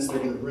that sense, they're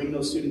going to bring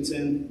those students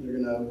in,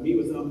 they're going to meet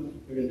with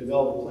them, they're going to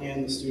develop a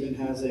plan. The student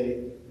has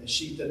a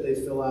sheet that they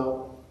fill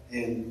out,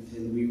 and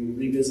we will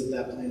revisit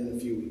that plan in a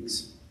few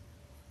weeks.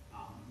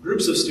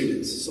 Groups of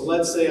students. So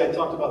let's say I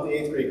talked about the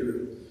 8th grade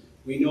group.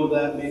 We know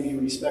that maybe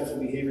respectful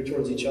behavior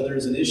towards each other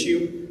is an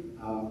issue.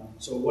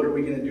 So what are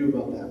we going to do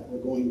about that?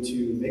 We're going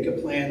to make a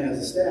plan as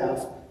a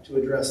staff to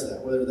address that,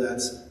 whether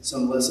that's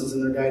some lessons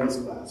in their guidance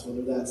class,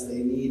 whether that's they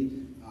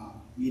need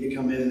me to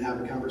come in and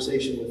have a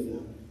conversation with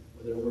them,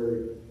 whether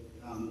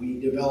we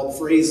develop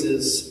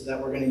phrases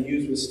that we're going to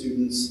use with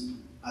students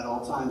at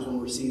all times when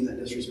we're seeing that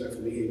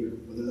disrespectful behavior,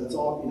 whether that's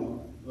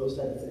all, those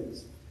type of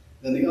things.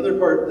 Then the other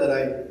part that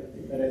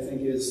I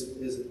think is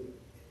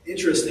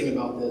interesting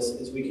about this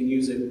is we can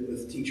use it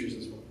with teachers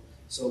as well.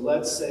 So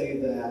let's say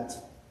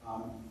that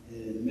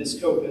in Miss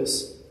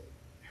Copus,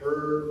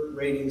 her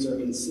ratings are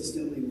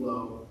consistently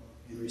low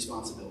in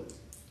responsibility.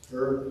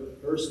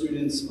 Her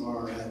students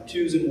are at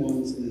 2s and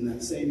 1s, and in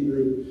that same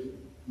group,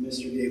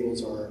 Mr.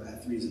 Gables are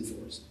at 3s and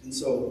 4s. And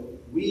so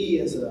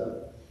we,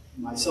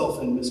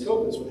 myself and Miss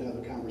Copus, would have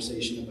a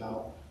conversation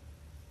about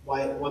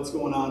what's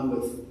going on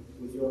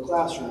with your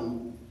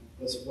classroom,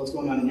 what's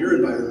going on in your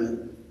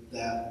environment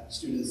that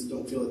students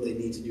don't feel that they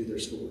need to do their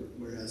schoolwork,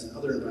 whereas in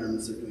other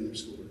environments they're doing their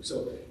schoolwork.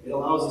 So it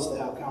allows us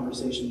to have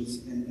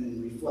conversations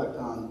and reflect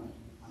on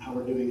how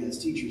we're doing as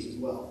teachers as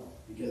well,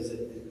 because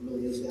it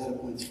really is data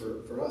points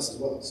for us as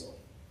well. So,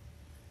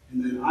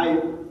 and then I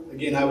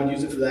would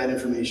use it for that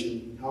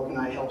information. How can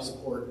I help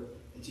support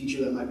a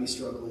teacher that might be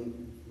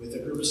struggling with a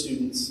group of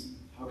students?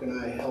 How can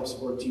I help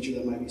support a teacher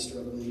that might be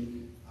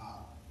struggling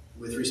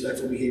with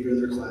respectful behavior in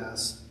their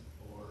class,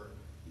 or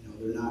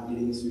they're not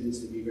getting the students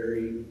to be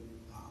very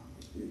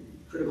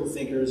critical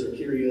thinkers or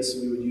curious?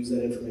 We would use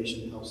that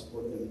information to help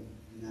support them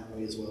in that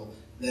way as well.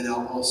 Then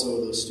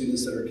also those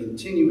students that are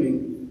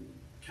continuing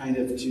kind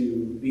of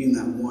to be in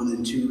that 1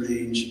 and 2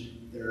 range,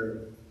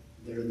 they're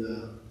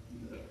the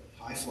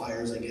high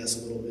flyers, I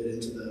guess, a little bit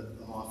into the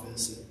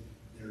office, and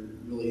they're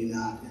really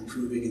not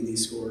improving in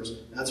these scores.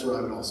 That's where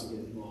I would also get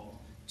involved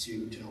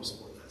to help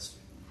support that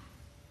student.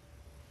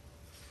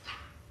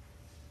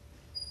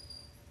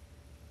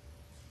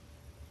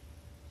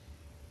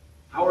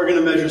 How we're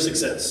going to measure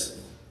success.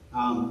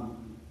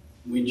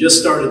 We just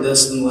started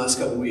this in the last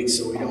couple of weeks,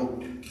 so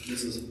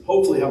this is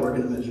hopefully how we're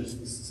going to measure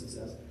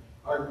success.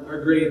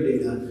 Our grade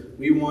data,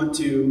 we want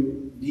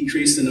to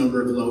decrease the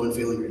number of low and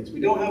failing grades. We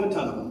don't have a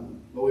ton of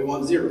them, but we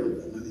want 0 of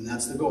them. I mean,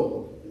 that's the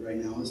goal right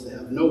now, is to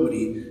have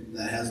nobody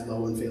that has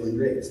low and failing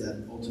grades.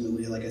 That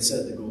ultimately, like I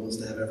said, the goal is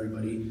to have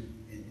everybody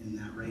in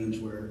that range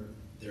where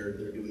they're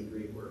doing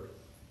great work.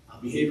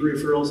 Behavior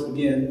referrals,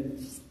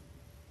 again,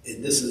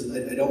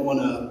 I don't want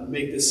to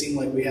make this seem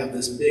like we have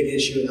this big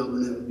issue at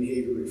Albernet with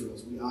behavior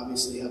referrals. We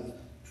obviously have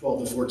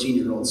 12 to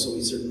 14-year-olds, so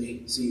we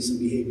certainly see some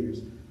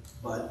behaviors,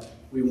 but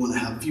we want to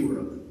have fewer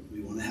of them.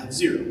 We want to have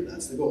 0.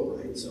 That's the goal,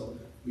 right? So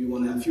we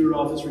want to have fewer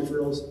office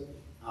referrals.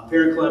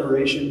 Parent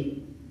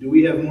collaboration. Do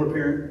we have more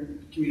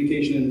parent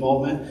communication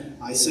involvement?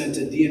 I sent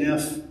a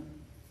DNF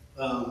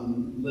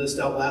list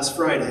out last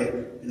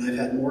Friday, and I've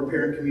had more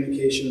parent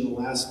communication in the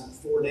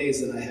last 4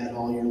 days than I had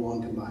all year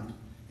long combined.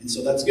 And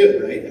so that's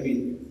good, right? I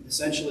mean,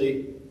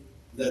 essentially,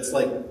 that's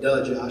like,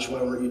 duh, Josh,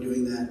 why weren't you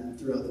doing that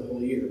throughout the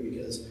whole year?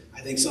 Because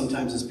I think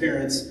sometimes as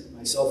parents,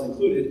 myself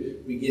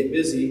included, we get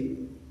busy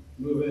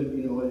moving,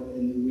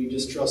 and we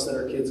just trust that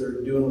our kids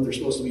are doing what they're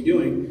supposed to be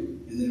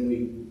doing, and then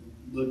we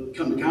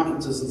come to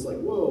conferences, and it's like,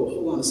 whoa,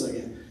 hold on a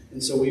second.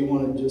 And so we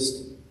want to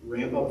just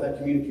ramp up that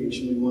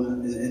communication. We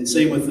want to, and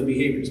same with the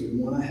behaviors, we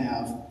want to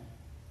have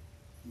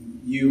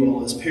you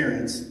all as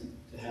parents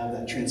to have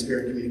that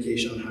transparent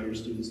communication on how your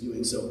student's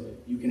doing. So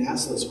you can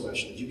ask those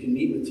questions, you can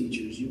meet with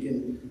teachers, you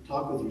can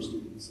talk with your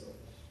students. So.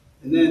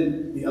 And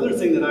then the other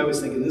thing that I was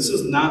thinking, this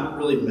is not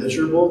really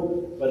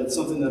measurable, but it's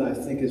something that I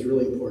think is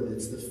really important.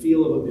 It's the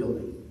feel of a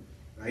building,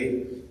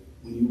 right?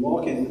 When you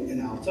walk in,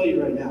 and I'll tell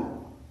you right now,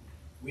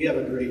 we have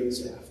a great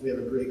staff, we have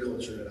a great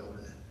culture at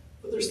Albernet,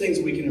 but there's things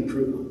we can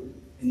improve on.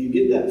 And you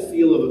get that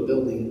feel of a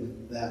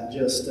building that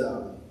just,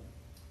 are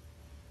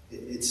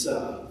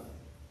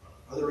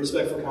there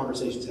respectful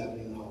conversations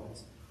happening in the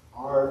hallways?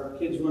 Are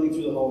kids running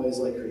through the hallways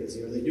like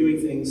crazy? Are they doing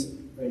things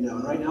right now?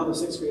 And right now the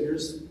 6th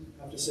graders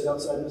have to sit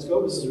outside Ms.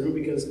 Copus' room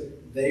because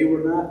they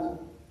were not,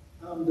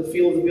 the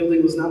feel of the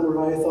building was not where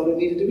I thought it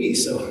needed to be.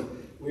 So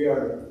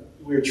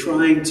we're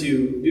trying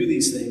to do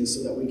these things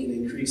so that we can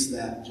increase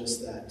that,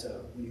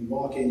 when you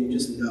walk in, you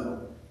just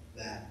know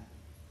that,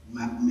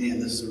 man,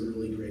 this is a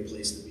really great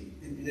place to be.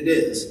 And it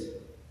is,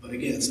 but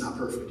again, it's not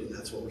perfect, and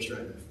that's what we're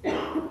striving for.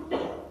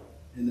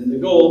 And then the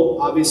goal,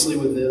 obviously,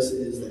 with this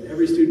is that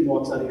every student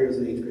walks out of here as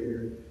an 8th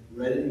grader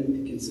ready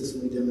to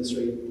consistently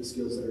demonstrate the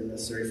skills that are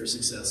necessary for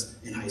success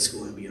in high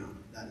school and beyond.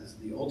 That is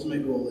the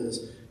ultimate goal.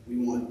 Is we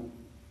want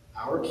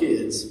our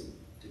kids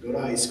to go to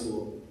high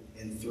school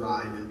and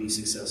thrive and be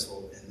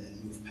successful, and then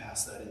move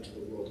past that into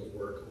the world of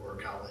work or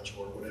college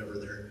or whatever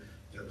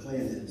their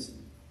plan is,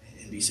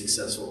 and be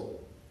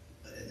successful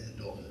in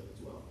adulthood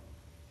as well.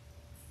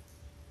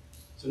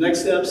 So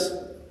next steps,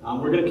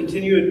 we're going to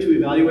continue to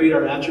evaluate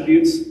our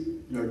attributes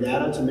and our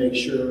data to make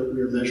sure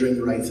we're measuring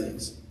the right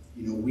things.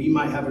 We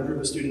might have a group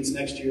of students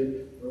next year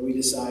where we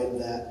decide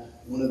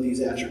that one of these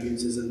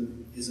attributes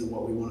isn't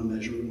what we want to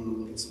measure. We want to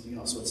look at something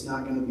else. So it's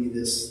not going to be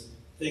this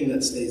thing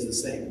that stays the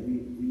same.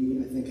 We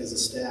I think, as a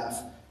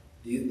staff,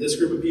 this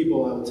group of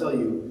people, I will tell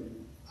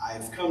you,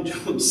 I've come to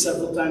them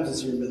several times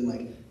this year and been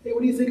like, hey,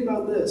 what do you think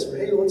about this? Or,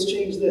 hey, let's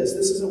change this.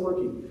 This isn't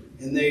working.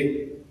 And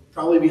they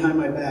probably behind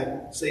my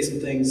back say some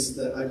things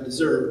that I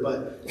deserve,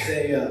 but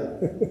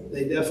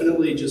they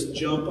definitely just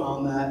jump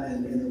on that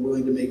and are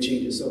willing to make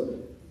changes. So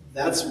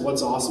that's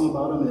what's awesome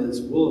about them,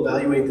 is we'll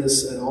evaluate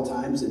this at all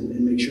times and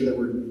make sure that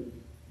we're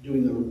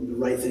doing the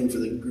right thing for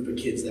the group of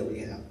kids that we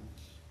have.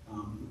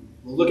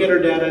 We'll look at our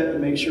data and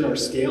make sure our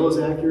scale is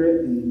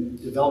accurate and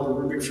develop a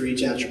rubric for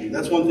each attribute.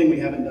 That's one thing we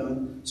haven't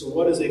done. So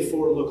what does a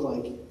 4 look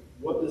like?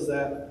 What does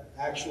that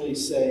actually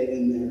say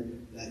in there?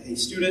 That a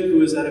student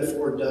who is at a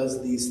 4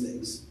 does these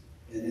things.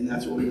 And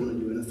that's what we want to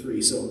do in a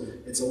 3. So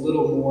it's a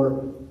little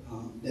more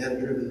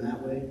data-driven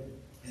that way.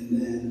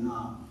 And then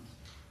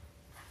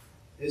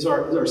is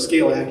our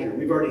scale accurate?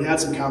 We've already had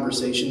some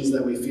conversations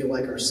that we feel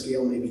like our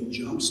scale maybe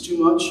jumps too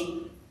much.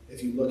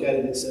 If you look at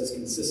it, it says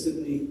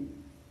consistently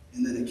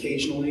and then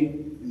occasionally.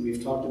 And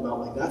we've talked about,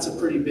 like, that's a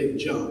pretty big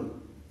jump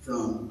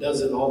from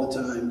does it all the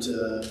time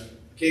to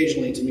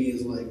occasionally. To me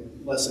is like,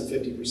 less than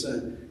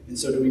 50%. And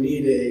so do we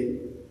need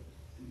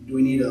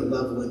a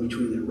level in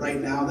between there?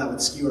 Right now, that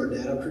would skew our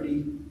data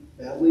pretty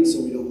badly,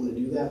 so we don't want to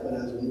do that, but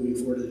as we're moving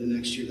forward into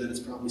next year, that is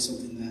probably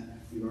something that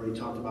we've already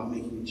talked about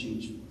making a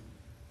change for.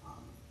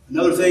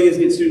 Another thing is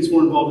get students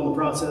more involved in the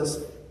process.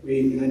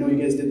 And I know you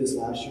guys did this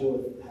last year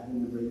with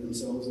having them rate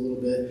themselves a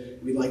little bit.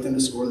 We'd like them to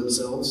score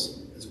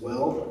themselves as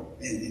well,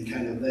 and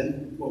kind of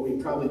then what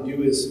we probably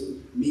do is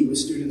meet with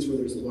students where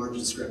there's a large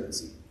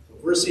discrepancy. So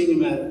if we're seeing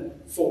them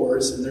at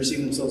 4s and they're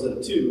seeing themselves at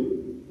a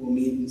 2, we'll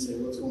meet and say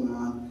what's going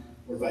on,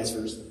 or vice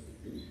versa.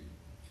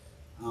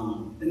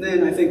 And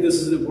then I think this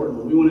is an important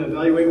one. We want to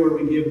evaluate where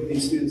we give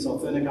these students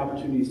authentic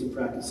opportunities to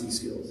practice these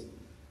skills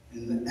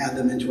and add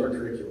them into our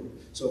curriculum.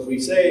 So if we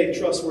say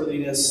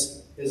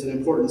trustworthiness is an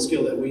important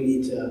skill that we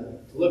need to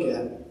look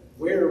at,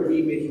 where are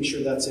we making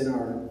sure that's in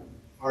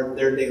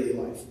their daily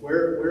life?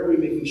 Where are we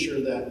making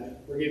sure that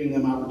we're giving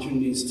them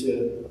opportunities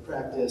to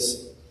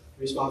practice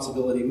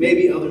responsibility,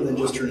 maybe other than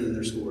just turning in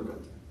their schoolwork on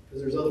time?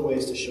 Because there's other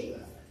ways to show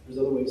that. There's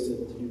other ways to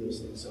do those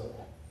things. So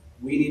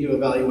we need to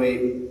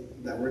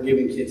evaluate that we're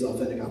giving kids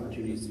authentic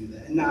opportunities to do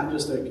that. And not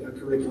just a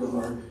curriculum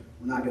where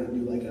we're not going to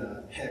do like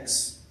a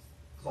HEX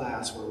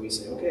class where we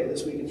say, okay,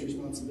 this week it's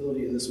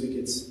responsibility and this week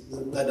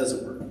that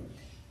doesn't work.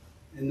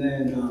 And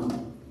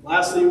then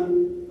lastly,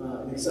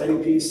 an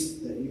exciting piece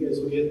that you guys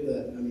will get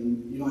that, I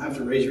mean, you don't have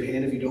to raise your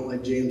hand if you don't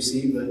like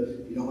JMC, but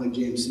if you don't like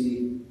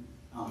JMC,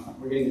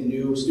 we're getting a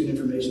new student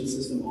information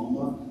system,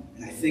 ALMA,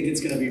 and I think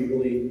it's going to be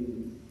really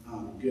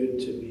good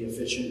to be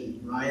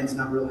efficient. Ryan's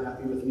not real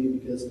happy with me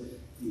because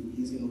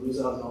he's going to lose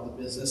out on all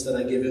the business that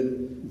I give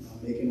him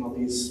making all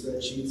these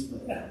spreadsheets,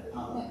 but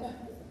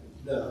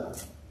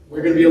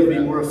we're going to be able to be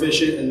more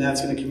efficient, and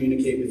that's going to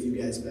communicate with you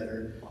guys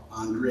better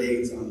on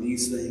grades, on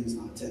these things,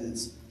 on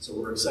attendance. So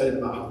we're excited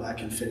about how that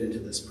can fit into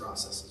this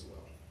process as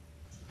well.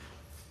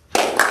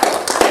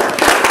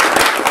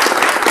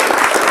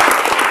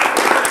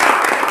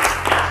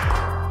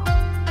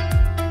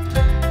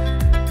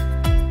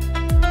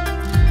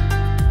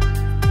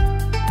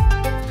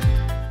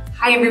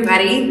 Hi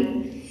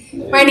everybody,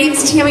 my name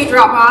is Tammy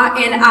Dropma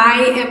and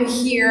I am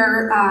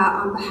here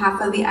on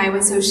behalf of the Iowa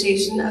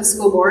Association of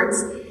School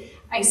Boards.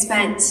 I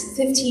spent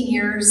 15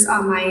 years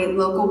on my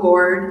local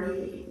board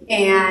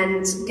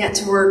and get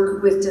to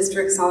work with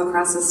districts all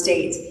across the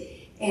state.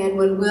 And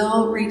when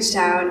Will reached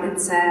out and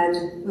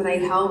said, would I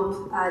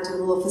help do a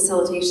little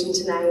facilitation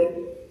tonight,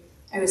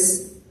 I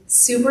was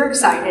super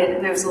excited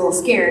and I was a little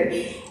scared.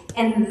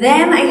 And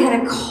then I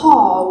had a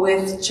call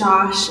with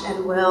Josh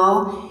and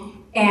Will,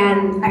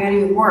 and I got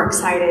even more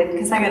excited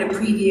because I got a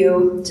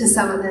preview to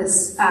some of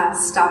this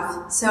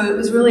stuff. So it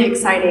was really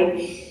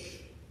exciting.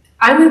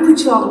 I'm going to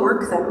put you all to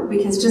work though,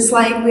 because just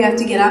like we have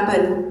to get up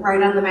and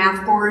write on the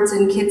math boards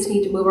and kids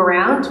need to move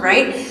around,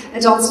 right?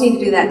 Adults need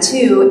to do that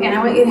too. And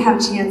I want you to have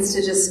a chance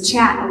to just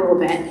chat a little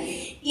bit.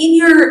 In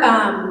your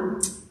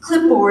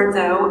clipboard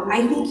though,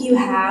 I think you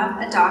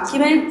have a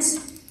document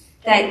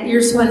that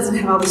yours one doesn't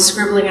have all the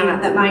scribbling on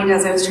it that mine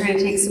does. I was trying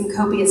to take some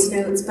copious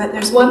notes, but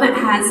there's one that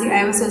has the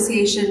Iowa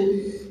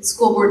Association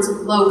School Board's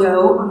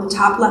logo on the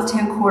top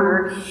left-hand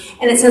corner,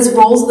 and it says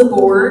roles of the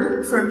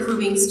board for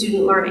improving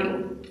student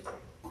learning.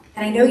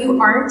 And I know you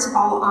aren't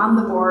all on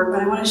the board,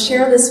 but I want to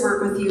share this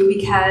work with you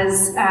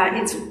because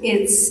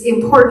it's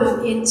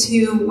important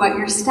into what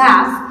your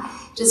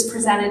staff just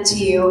presented to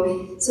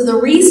you. So the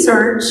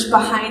research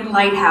behind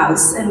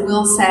Lighthouse, and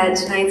Will said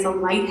tonight's a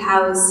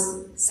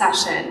Lighthouse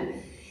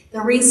session. The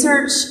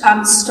research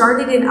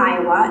started in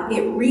Iowa.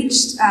 It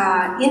reached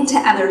into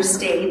other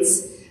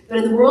states, but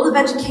in the world of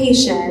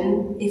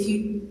education, if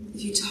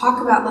you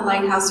talk about the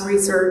Lighthouse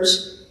research,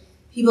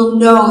 people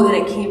know that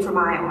it came from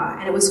Iowa,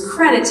 and it was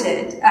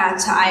credited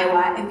to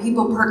Iowa, and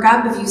people perk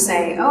up if you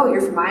say, oh,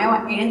 you're from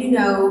Iowa, and you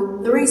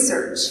know the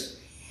research.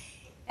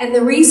 And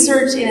the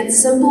research in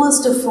its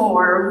simplest of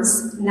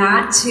forms,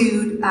 not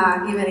to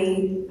give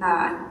any,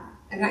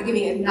 I'm not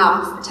giving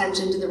enough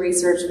attention to the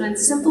research, but in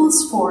its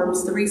simplest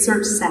forms, the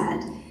research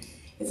said,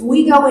 if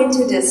we go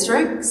into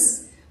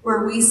districts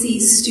where we see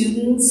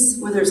students,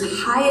 where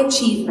there's high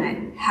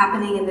achievement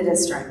happening in the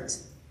district,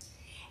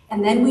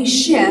 and then we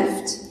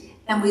shift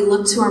and we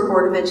look to our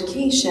Board of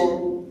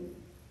Education,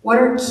 what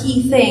are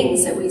key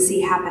things that we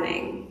see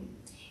happening?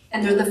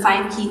 And they're the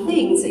 5 key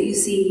things that you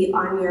see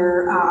on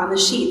your on the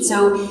sheet.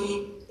 So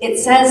it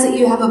says that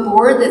you have a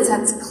board that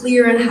sets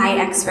clear and high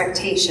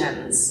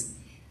expectations.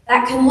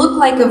 That can look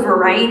like a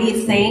variety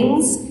of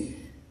things,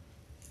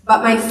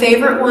 but my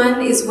favorite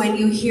one is when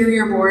you hear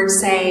your board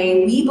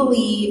say, we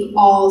believe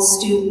all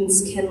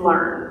students can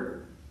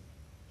learn,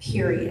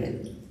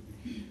 period.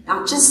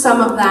 Not just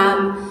some of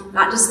them,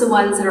 not just the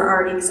ones that are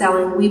already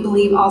excelling. We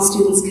believe all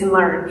students can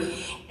learn.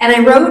 And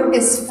I wrote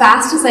as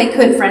fast as I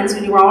could, friends,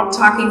 when you were all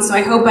talking, so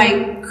I hope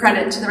I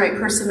credit to the right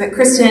person. But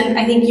Kristen,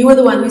 I think you were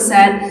the one who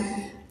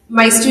said,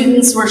 my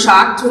students were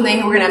shocked when they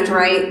were going to have to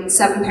write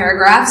 7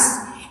 paragraphs.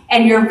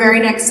 And your very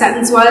next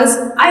sentence was,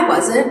 I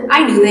wasn't.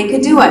 I knew they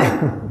could do it.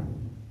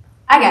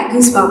 I got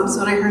goosebumps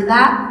when I heard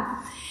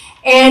that.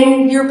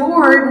 And your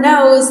board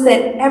knows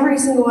that every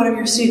single one of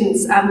your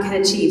students can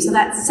achieve. So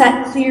that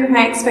set clear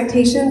high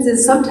expectations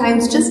is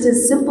sometimes just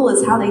as simple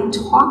as how they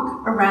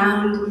talk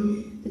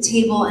around the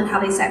table and how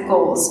they set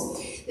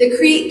goals. The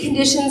create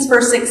conditions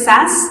for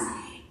success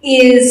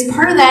is,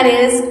 part of that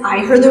is,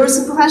 I heard there was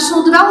some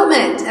professional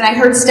development and I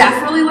heard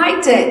staff really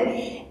liked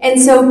it.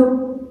 And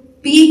so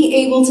being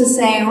able to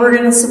say, we're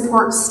going to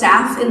support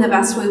staff in the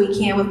best way we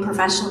can with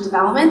professional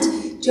development.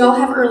 Do you all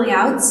have early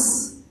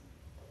outs?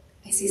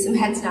 I see some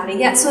heads nodding.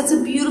 Yeah, so it's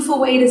a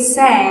beautiful way to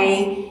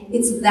say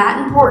it's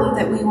that important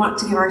that we want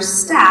to give our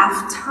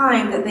staff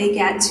time that they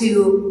get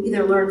to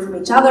either learn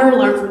from each other,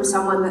 learn from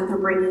someone that they're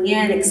bringing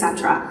in,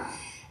 etc.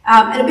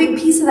 And a big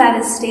piece of that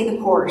is stay the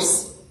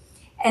course.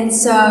 And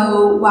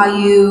so while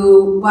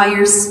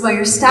your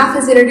staff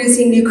is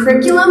introducing new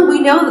curriculum, we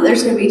know that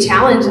there's going to be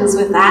challenges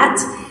with that.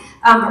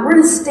 But we're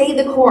going to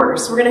stay the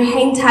course. We're going to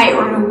hang tight.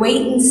 We're going to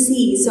wait and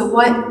see. So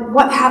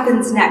what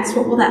happens next?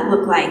 What will that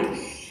look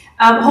like?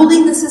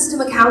 Holding the system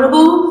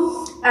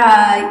accountable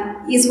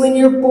is when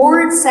your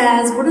board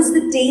says, what does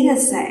the data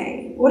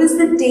say? What does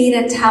the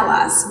data tell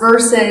us?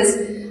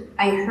 Versus,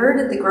 I heard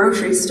at the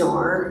grocery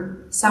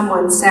store,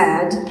 someone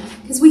said,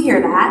 because we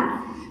hear that,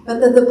 but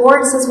the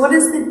board says, what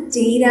does the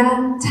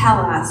data tell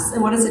us?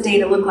 And what does the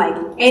data look like?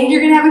 And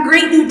you're going to have a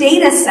great new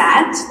data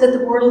set that the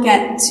board will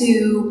get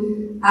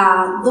to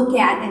look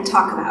at and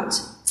talk about.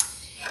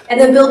 And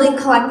then building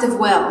collective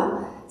will.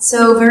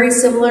 So very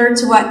similar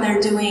to what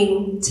they're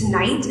doing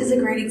tonight is a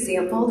great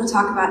example to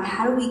talk about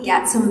how do we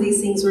get some of these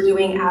things we're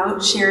doing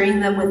out, sharing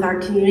them with our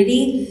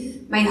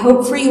community. My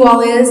hope for you all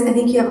is, I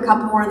think you have a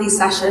couple more of these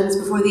sessions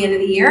before the end of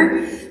the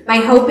year. My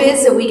hope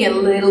is that we get a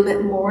little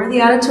bit more of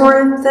the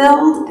auditorium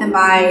filled, and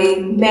by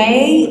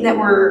May that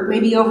we're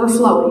maybe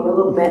overflowing a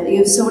little bit, that you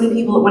have so many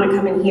people that want to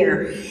come in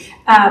here.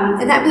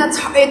 And that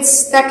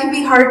can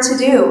be hard to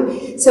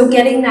do. So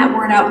getting that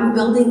word out and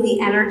building the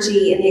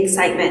energy and the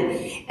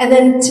excitement. And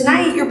then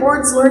tonight, your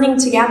board's learning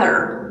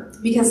together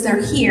because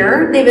they're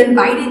here. They've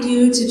invited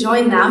you to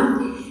join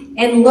them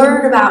and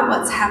learn about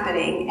what's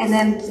happening. And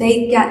then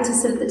they get to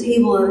sit at the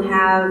table and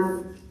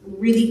have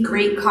really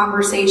great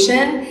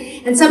conversation.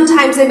 And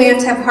sometimes they may have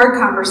to have hard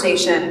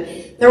conversation.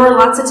 There were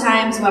lots of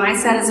times when I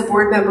sat as a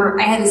board member,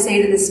 I had to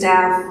say to the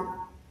staff,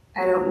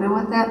 I don't know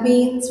what that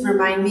means.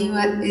 Remind me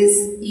what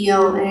is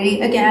ELA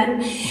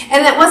again.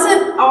 And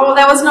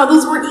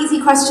those weren't easy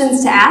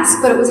questions to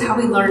ask, but it was how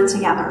we learned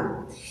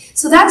together.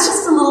 So that's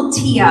just a little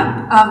tee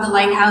up of the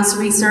Lighthouse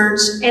research.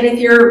 And if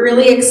you're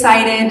really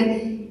excited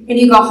and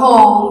you go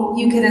home,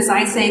 you can, as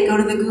I say, go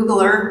to the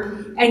Googler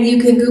and you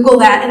can Google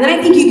that. And then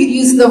I think you could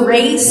use the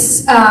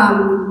RACE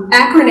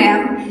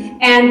acronym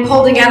and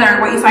pull together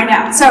what you find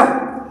out. So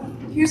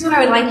here's what I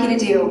would like you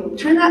to do.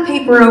 Turn that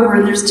paper over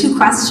and there's 2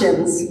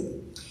 questions.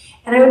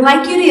 And I would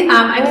like you to,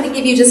 I'm going to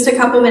give you just a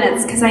couple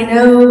minutes because I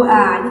know,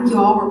 I think you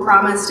all were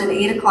promised an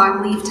 8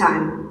 o'clock leave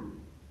time.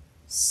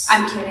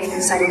 I'm kidding,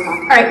 it's 7 o'clock.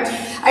 All right,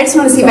 I just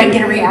want to see if I can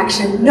get a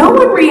reaction. No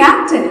one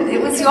reacted.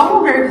 It was, you all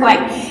were very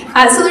polite.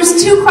 So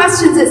there's 2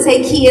 questions that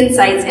say key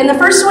insights. And the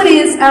first one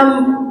is,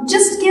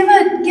 just give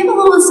a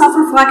little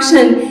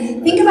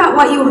self-reflection. Think about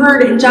what you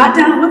heard and jot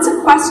down what's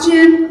a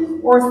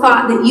question or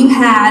thought that you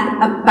had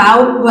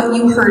about what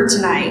you heard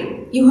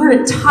tonight. You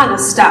heard a ton of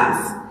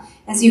stuff,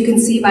 as you can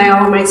see by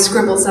all of my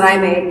scribbles that I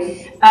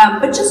made.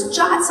 But just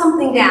jot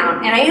something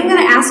down. And I am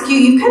going to ask you,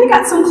 you've kind of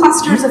got some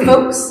clusters of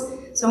folks,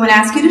 so I'm going to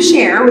ask you to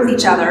share with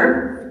each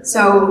other.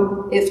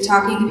 So if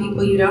talking to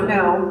people you don't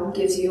know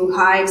gives you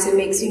hives and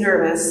makes you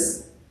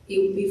nervous,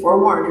 be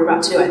forewarned, you're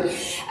about to do it.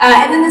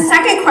 And then the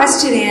second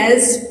question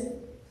is,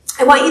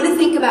 I want you to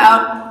think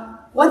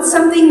about what's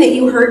something that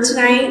you heard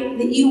tonight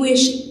that you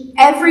wish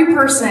every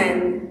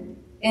person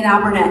in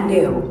Alburnett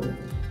knew.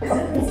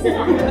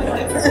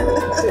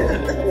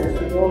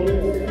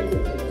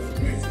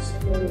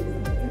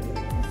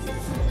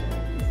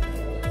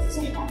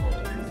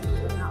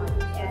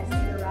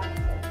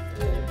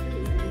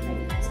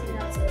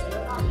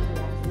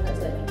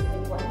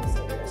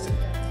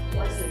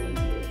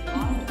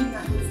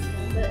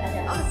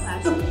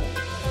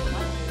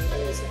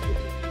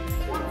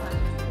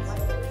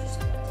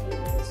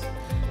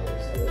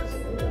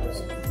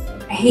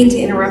 I hate to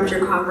interrupt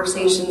your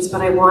conversations,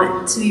 but I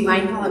want to be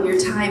mindful of your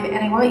time, and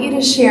I want you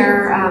to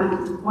share.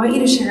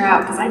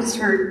 Out because I just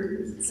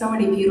heard so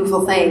many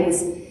beautiful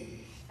things.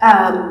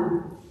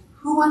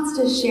 Who wants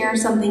to share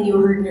something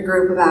you heard in your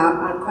group about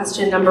on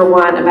question number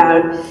 1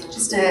 about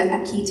just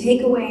a key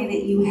takeaway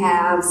that you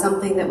have,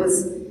 something that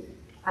was an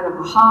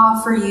aha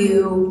for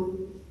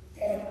you?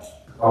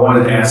 I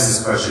wanted to ask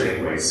this question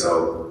anyway,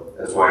 so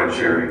that's why I'm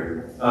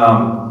sharing.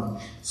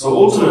 So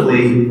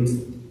ultimately,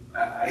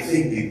 I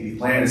think the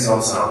plan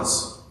itself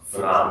sounds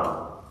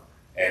phenomenal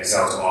and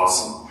sounds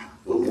awesome.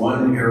 The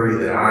one area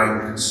that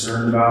I'm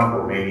concerned about,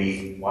 or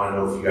maybe want to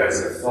know if you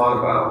guys have thought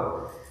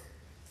about,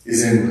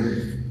 is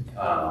in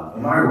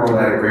my world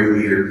I had a great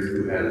leader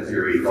who had a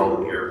theory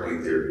called the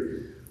airplane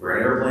theory, where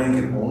an airplane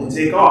can only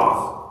take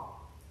off,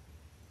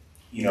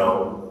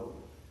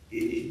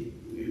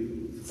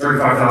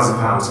 35,000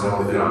 pounds can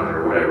only fit on it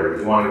or whatever.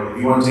 If you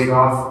want to take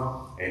off,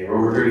 and you're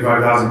over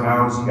 35,000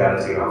 pounds, you got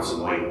to take off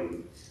some weight.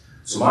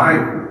 So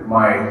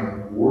my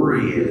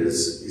worry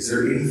is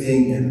there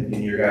anything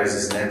in your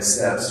guys' next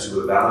steps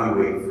to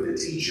evaluate for the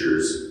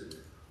teachers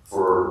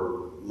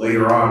for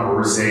later on where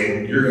we're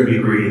saying you're going to be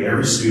grading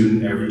every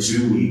student every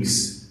 2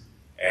 weeks,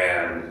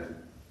 and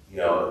you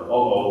know,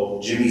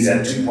 oh, Jimmy's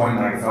at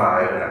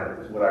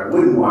 2.95, and what I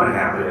wouldn't want to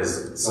happen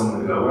is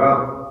someone to go,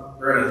 well,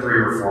 they're at a 3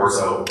 or 4,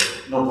 so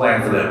no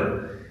plan for them.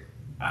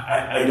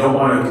 I don't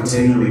want to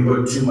continually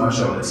put too much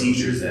on the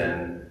teachers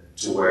then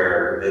to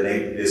where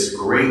this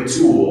great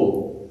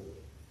tool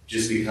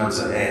just becomes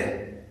an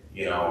end,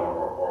 you know,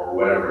 or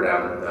whatever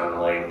down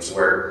the lane, to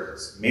where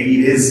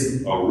maybe it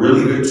is a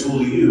really good tool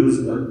to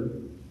use, but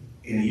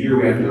in a year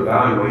we have to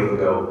evaluate and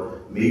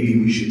go, maybe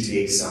we should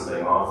take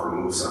something off or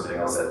move something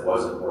else that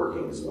wasn't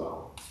working as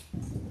well.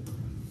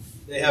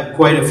 They have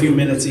quite a few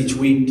minutes each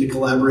week to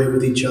collaborate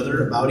with each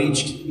other about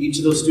each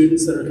of those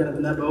students that are kind of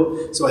in that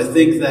boat. So I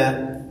think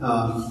that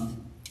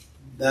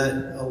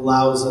that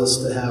allows us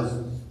to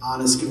have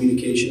honest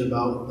communication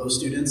about those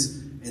students,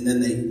 and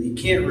then you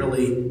can't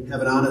really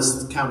have an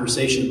honest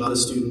conversation about a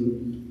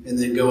student and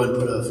then go and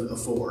put a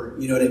 4.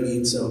 You know what I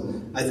mean? So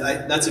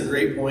that's a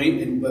great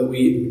point, but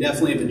we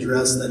definitely have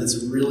addressed that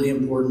it's really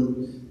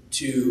important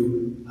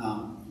to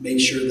make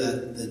sure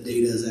that the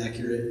data is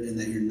accurate and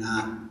that you're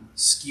not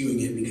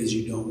skewing it because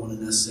you don't want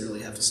to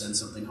necessarily have to send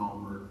something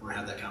home or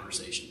have that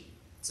conversation.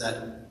 Does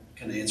that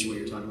kind of answer what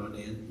you're talking about,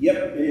 Dan? Yep,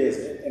 it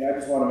is. And I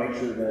just want to make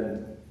sure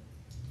then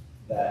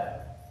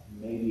that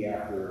maybe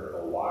after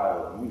a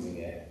while of using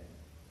it,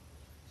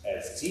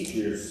 as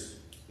teachers,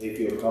 they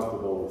feel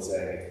comfortable with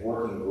saying it's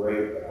working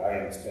great, but I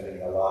am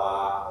spending a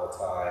lot more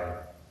time,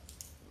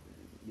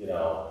 you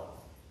know,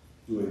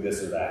 doing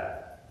this or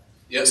that.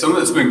 Yeah, something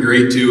that's been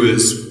great too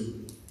is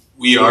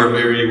we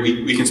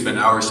can spend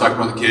hours talking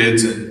about the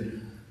kids,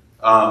 and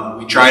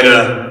we try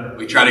to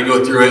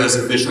go through it as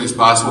efficiently as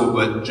possible,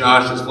 but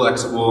Josh is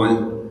flexible,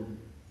 and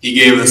he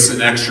gave us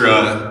an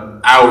extra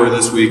hour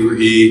this week where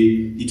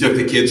he took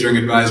the kids during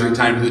advisory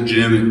time to the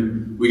gym,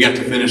 and we got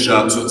to finish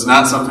up. So it's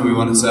not something we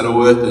want to settle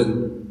with,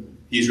 and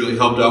he's really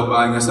helped out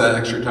buying us that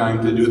extra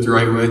time to do it the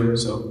right way.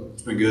 So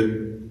it's been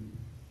good.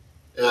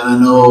 Yeah, and I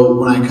know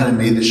when I kind of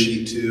made the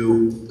sheet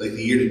too, like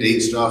the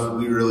year-to-date stuff,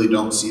 we really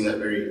don't see that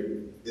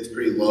it's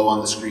pretty low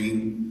on the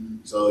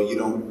screen. So you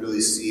don't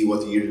really see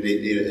what the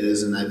year-to-date data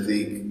is, and I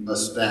think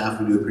us staff,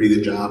 we do a pretty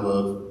good job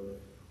of,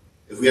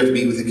 if we have to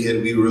meet with the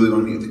kid, we really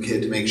want to meet with the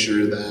kid to make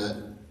sure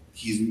that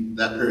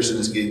that person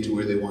is getting to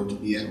where they want to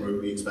be at, where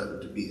we expect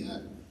them to be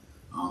at.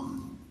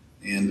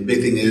 And the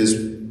big thing is,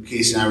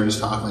 Casey and I were just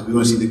talking, like we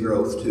want to see the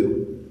growth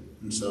too.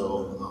 And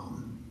so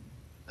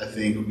I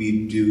think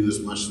we do as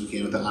much as we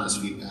can with the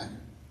honest feedback.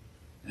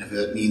 And if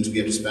that means we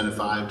have to spend a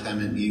 5-10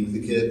 minute meeting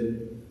with the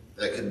kid,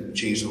 that can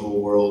change the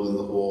whole world and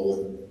the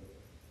whole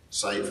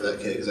site for that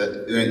kid, because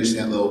they might just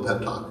need that little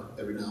pep talk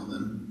every now and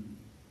then.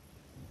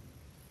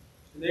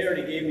 And they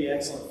already gave me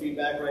excellent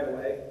feedback right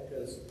away,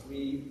 because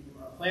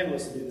our plan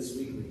was to do this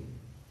weekly.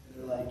 And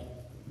they're like,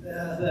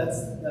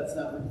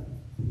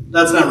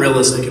 that's not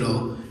realistic at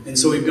all. And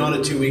so we've gone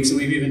to 2 weeks, and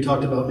we've even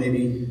talked about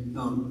maybe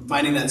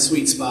finding that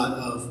sweet spot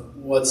of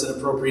what's an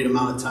appropriate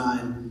amount of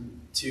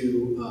time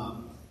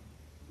to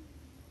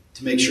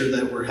make sure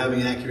that we're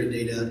having accurate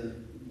data.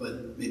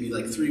 But maybe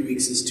like 3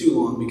 weeks is too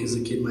long because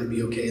the kid might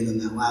be okay, and then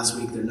that last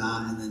week they're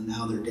not, and then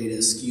now their data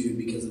is skewed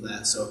because of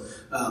that. So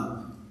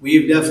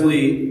we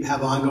definitely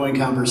have ongoing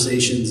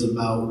conversations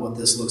about what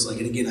this looks like.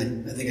 And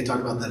again, I think I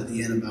talked about that at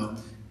the end about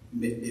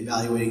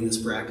evaluating this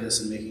practice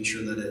and making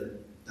sure that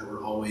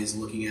we're always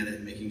looking at it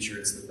and making sure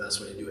it's the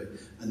best way to do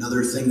it.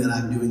 Another thing that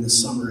I'm doing this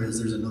summer is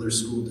there's another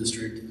school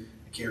district,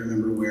 I can't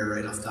remember where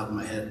right off the top of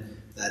my head,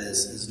 that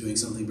is doing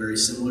something very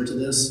similar to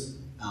this.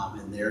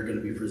 And they're going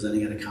to be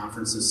presenting at a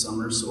conference this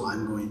summer, so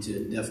I'm going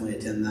to definitely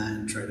attend that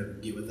and try to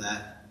get with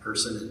that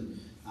person and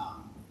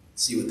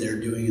see what they're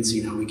doing and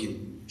see how we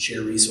can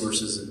share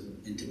resources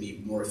and to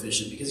be more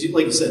efficient. Because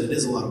like you said, it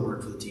is a lot of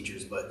work for the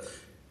teachers, but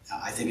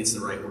I think it's the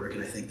right work,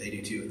 and I think they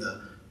do too.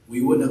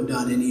 We wouldn't have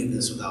done any of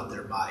this without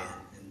their buy-in,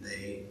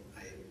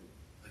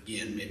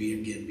 and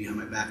maybe behind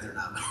my back they're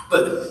not,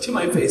 but to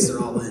my face they're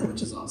all in,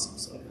 which is awesome.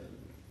 So.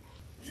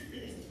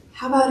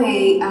 How about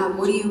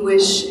what do you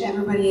wish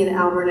everybody in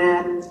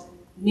Albernet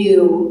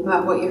knew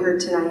about what you heard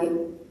tonight?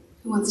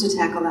 Who wants to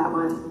tackle that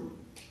one?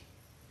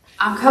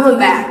 I'm coming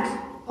back.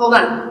 Hold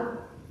on.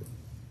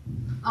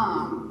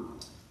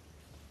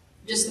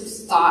 Just a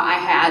thought I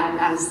had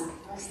as...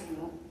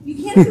 You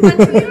can't do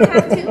it, you don't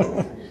have to.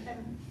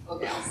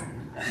 Okay, I'll say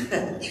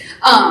that.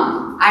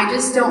 I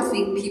just don't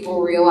think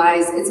people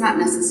realize, it's not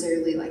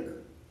necessarily like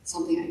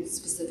something I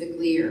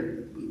specifically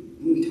or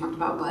we talked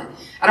about, but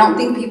I don't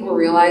think people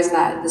realize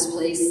that this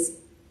place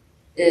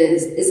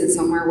isn't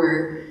somewhere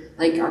where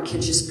like our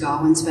kids just go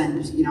and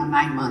spend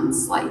 9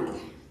 months. Like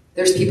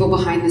there's people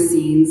behind the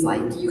scenes,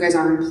 like you guys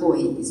are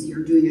employees,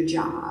 you're doing a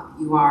job,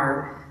 you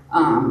are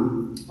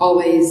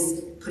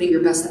always putting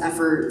your best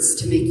efforts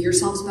to make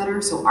yourselves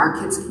better so our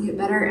kids can get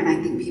better, and I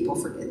think people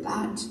forget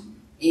that.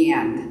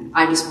 And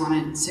I just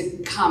wanted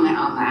to comment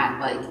on that.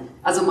 Like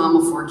as a mom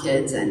of 4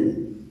 kids,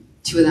 and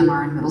 2 of them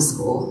are in middle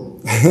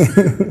school.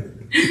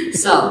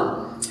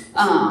 So,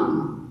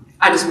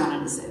 I just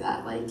wanted to say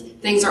that, like,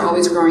 things are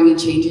always growing and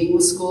changing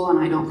with school, and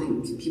I don't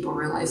think people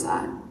realize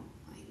that.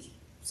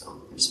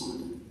 So, I just wanted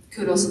to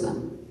kudos to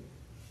them.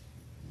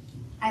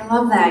 I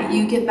love that.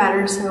 You get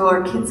better so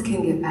our kids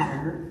can get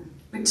better,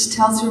 which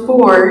tells your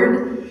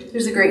board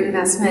there's a great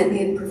investment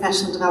in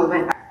professional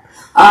development.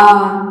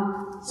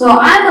 So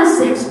I'm a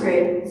 6th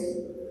grade.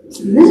 This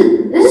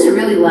is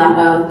really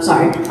loud.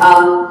 Sorry.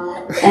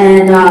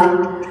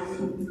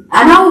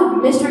 I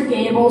know Mr.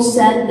 Gable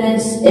said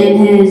this in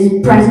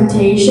his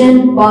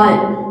presentation,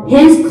 but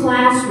his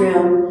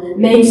classroom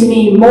makes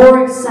me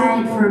more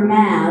excited for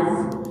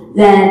math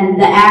than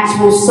the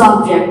actual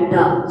subject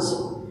does.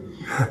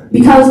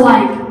 Because,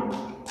 like,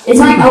 it's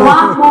like a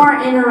lot more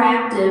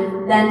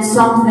interactive than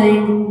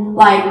something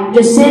like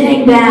just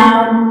sitting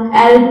down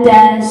at a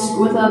desk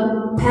with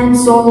a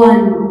pencil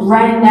and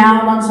writing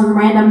down on some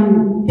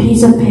random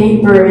piece of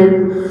paper.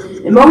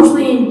 And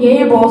mostly in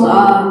Gables,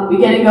 we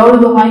get to go to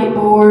the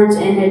whiteboards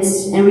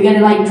and we get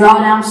to like draw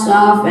down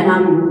stuff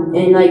and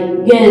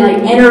get to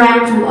like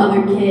interact with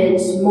other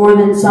kids more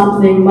than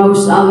something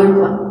most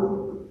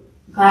other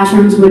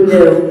classrooms would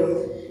do.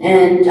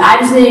 And I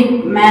just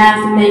think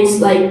math makes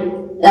I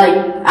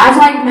just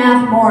like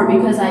math more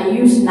because I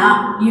used to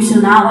not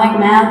like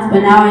math, but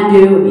now I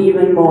do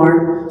even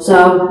more.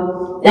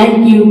 So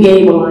thank you,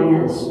 Gable, I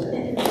guess.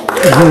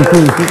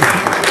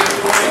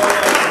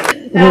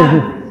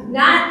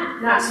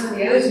 Not some of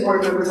the other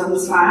board members on the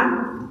spot.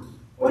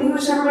 What do you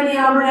wish everybody in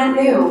Albernette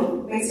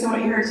knew based on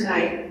what you heard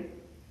tonight?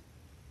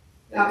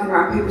 Y'all can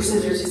rock, paper,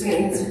 scissors. Who's going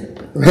to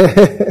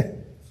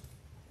answer?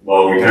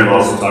 Well, we kind of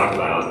also talked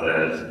about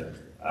that.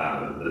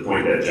 The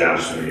point that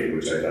Josh made,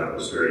 which I thought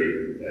was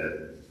great,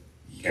 that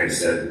he kind of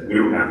said, we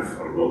don't have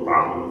a real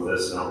problem with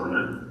this in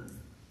Albernette,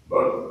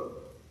 but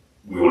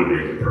we want to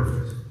make it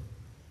perfect,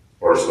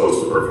 or as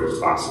close to perfect as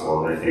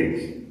possible. And I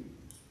think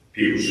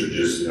people should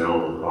just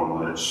know how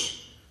much,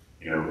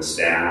 the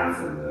staff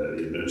and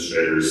the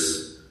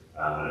administrators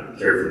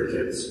care for the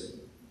kids.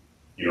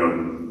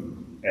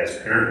 As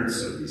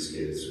parents of these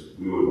kids,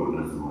 we would want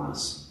nothing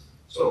less.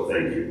 So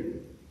thank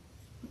you.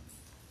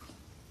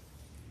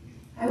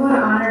 I want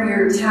to honor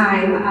your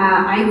time.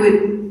 I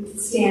would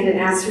stand and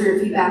ask for your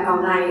feedback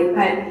all night,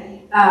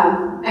 but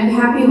I'm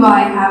happy while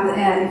I have,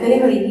 if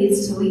anybody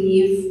needs to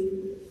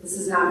leave, this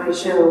is not my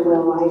show,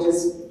 Will. I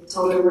just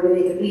told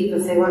everybody they could leave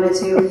if they wanted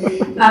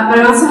to. But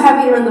I'm also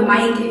happy to run the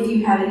mic if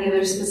you have any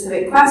other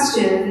specific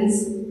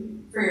questions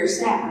for your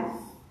staff.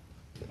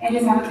 I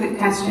just have a quick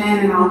question,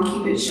 and I'll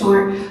keep it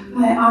short.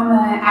 But on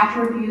the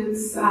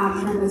attributes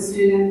for the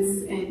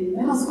students in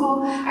middle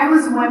school, I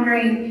was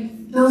wondering,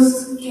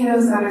 those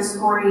kiddos that are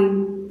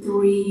scoring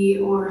 3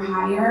 or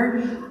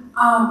higher,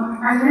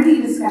 are there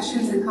any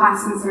discussions in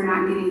class, since they're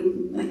not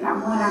getting like that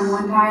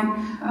one-on-one time,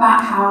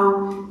 about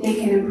how they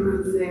can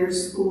improve their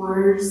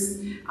scores?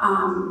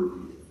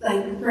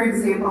 Like, for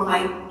example,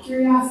 like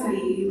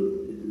curiosity,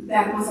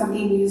 that was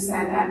something you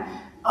said that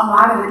a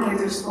lot of the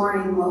kids are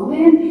scoring low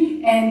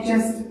in, and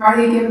just are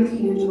they given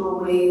tangible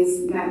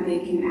ways that they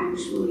can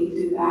actually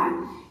do that?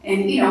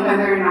 And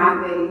whether or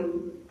not they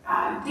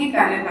take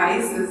that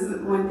advice is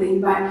one thing,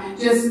 but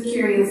just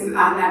curious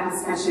about that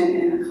discussion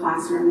in the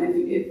classroom,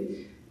 if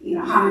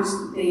how much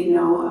they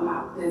know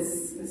about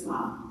this as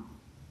well.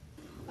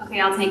 Okay,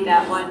 I'll take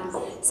that one.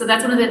 So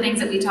that's one of the things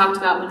that we talked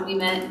about when we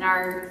met in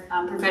our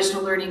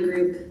professional learning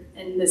group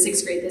in the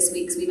 6th grade this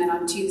week. So we met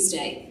on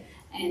Tuesday,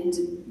 and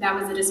that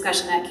was the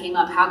discussion that came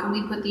up. How can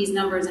we put these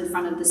numbers in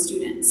front of the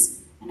students?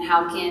 And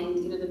how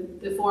can,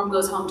 the form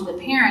goes home to the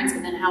parents,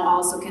 but then how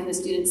also can the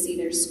students see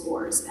their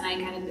scores? And I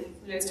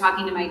when I was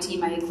talking to my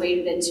team, I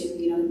equated it to,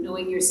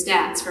 knowing your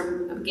stats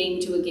from a game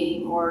to a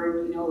game,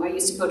 or, I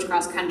used to coach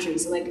cross country,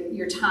 so like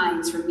your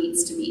times from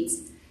meets to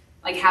meets,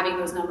 like having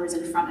those numbers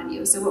in front of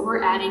you. So what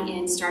we're adding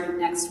in starting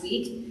next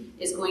week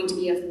is going to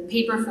be a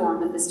paper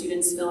form that the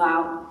students fill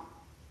out.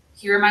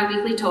 Here are my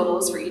weekly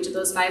totals for each of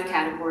those 5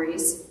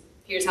 categories.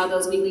 Here's how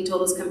those weekly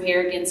totals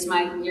compare against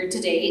my year to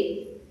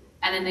date.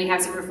 And then they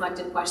have some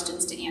reflective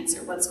questions to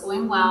answer. What's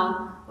going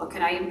well? What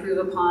can I improve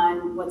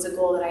upon? What's a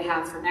goal that I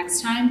have for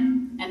next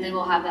time? And then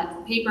we'll have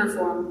that paper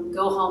form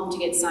go home to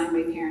get signed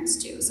by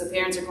parents too. So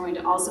parents are going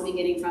to also be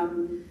getting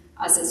from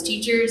us as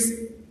teachers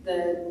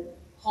the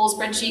whole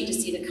spreadsheet to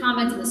see the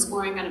comments and the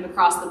scoring kind of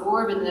across the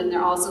board, but then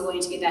they're also going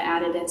to get that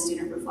added in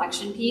student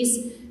reflection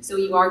piece. So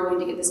you are going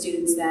to get the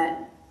students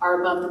that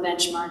are above the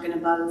benchmark and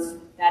above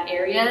that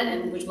area,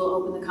 and which will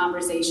open the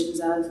conversations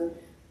of,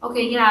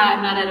 okay, yeah,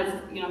 I'm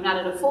not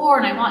at a 4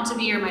 and I want to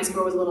be, or my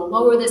score was a little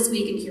lower this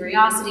week in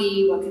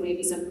curiosity. What can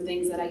maybe some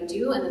things that I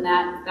do? And then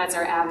that's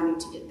our avenue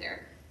to get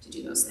there, to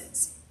do those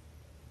things.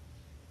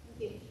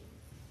 Thank you.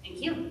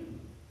 Thank you.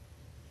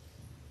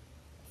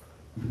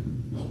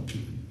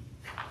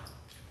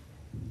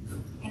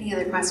 Any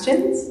other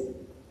questions?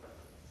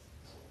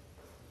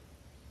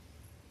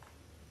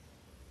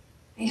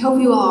 I hope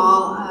you will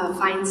all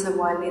find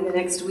someone in the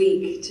next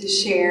week to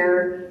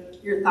share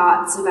your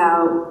thoughts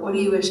about what do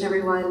you wish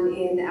everyone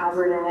in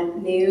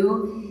Alburnett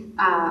knew.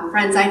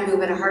 Friends, I'd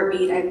move in a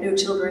heartbeat. I have no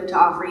children to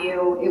offer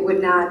you. It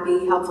would not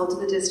be helpful to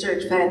the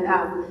district, but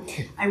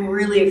I'm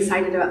really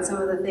excited about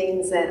some of the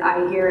things that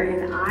I hear,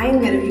 and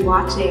I'm going to be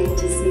watching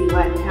to see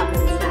what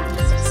happens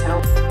next.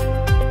 So.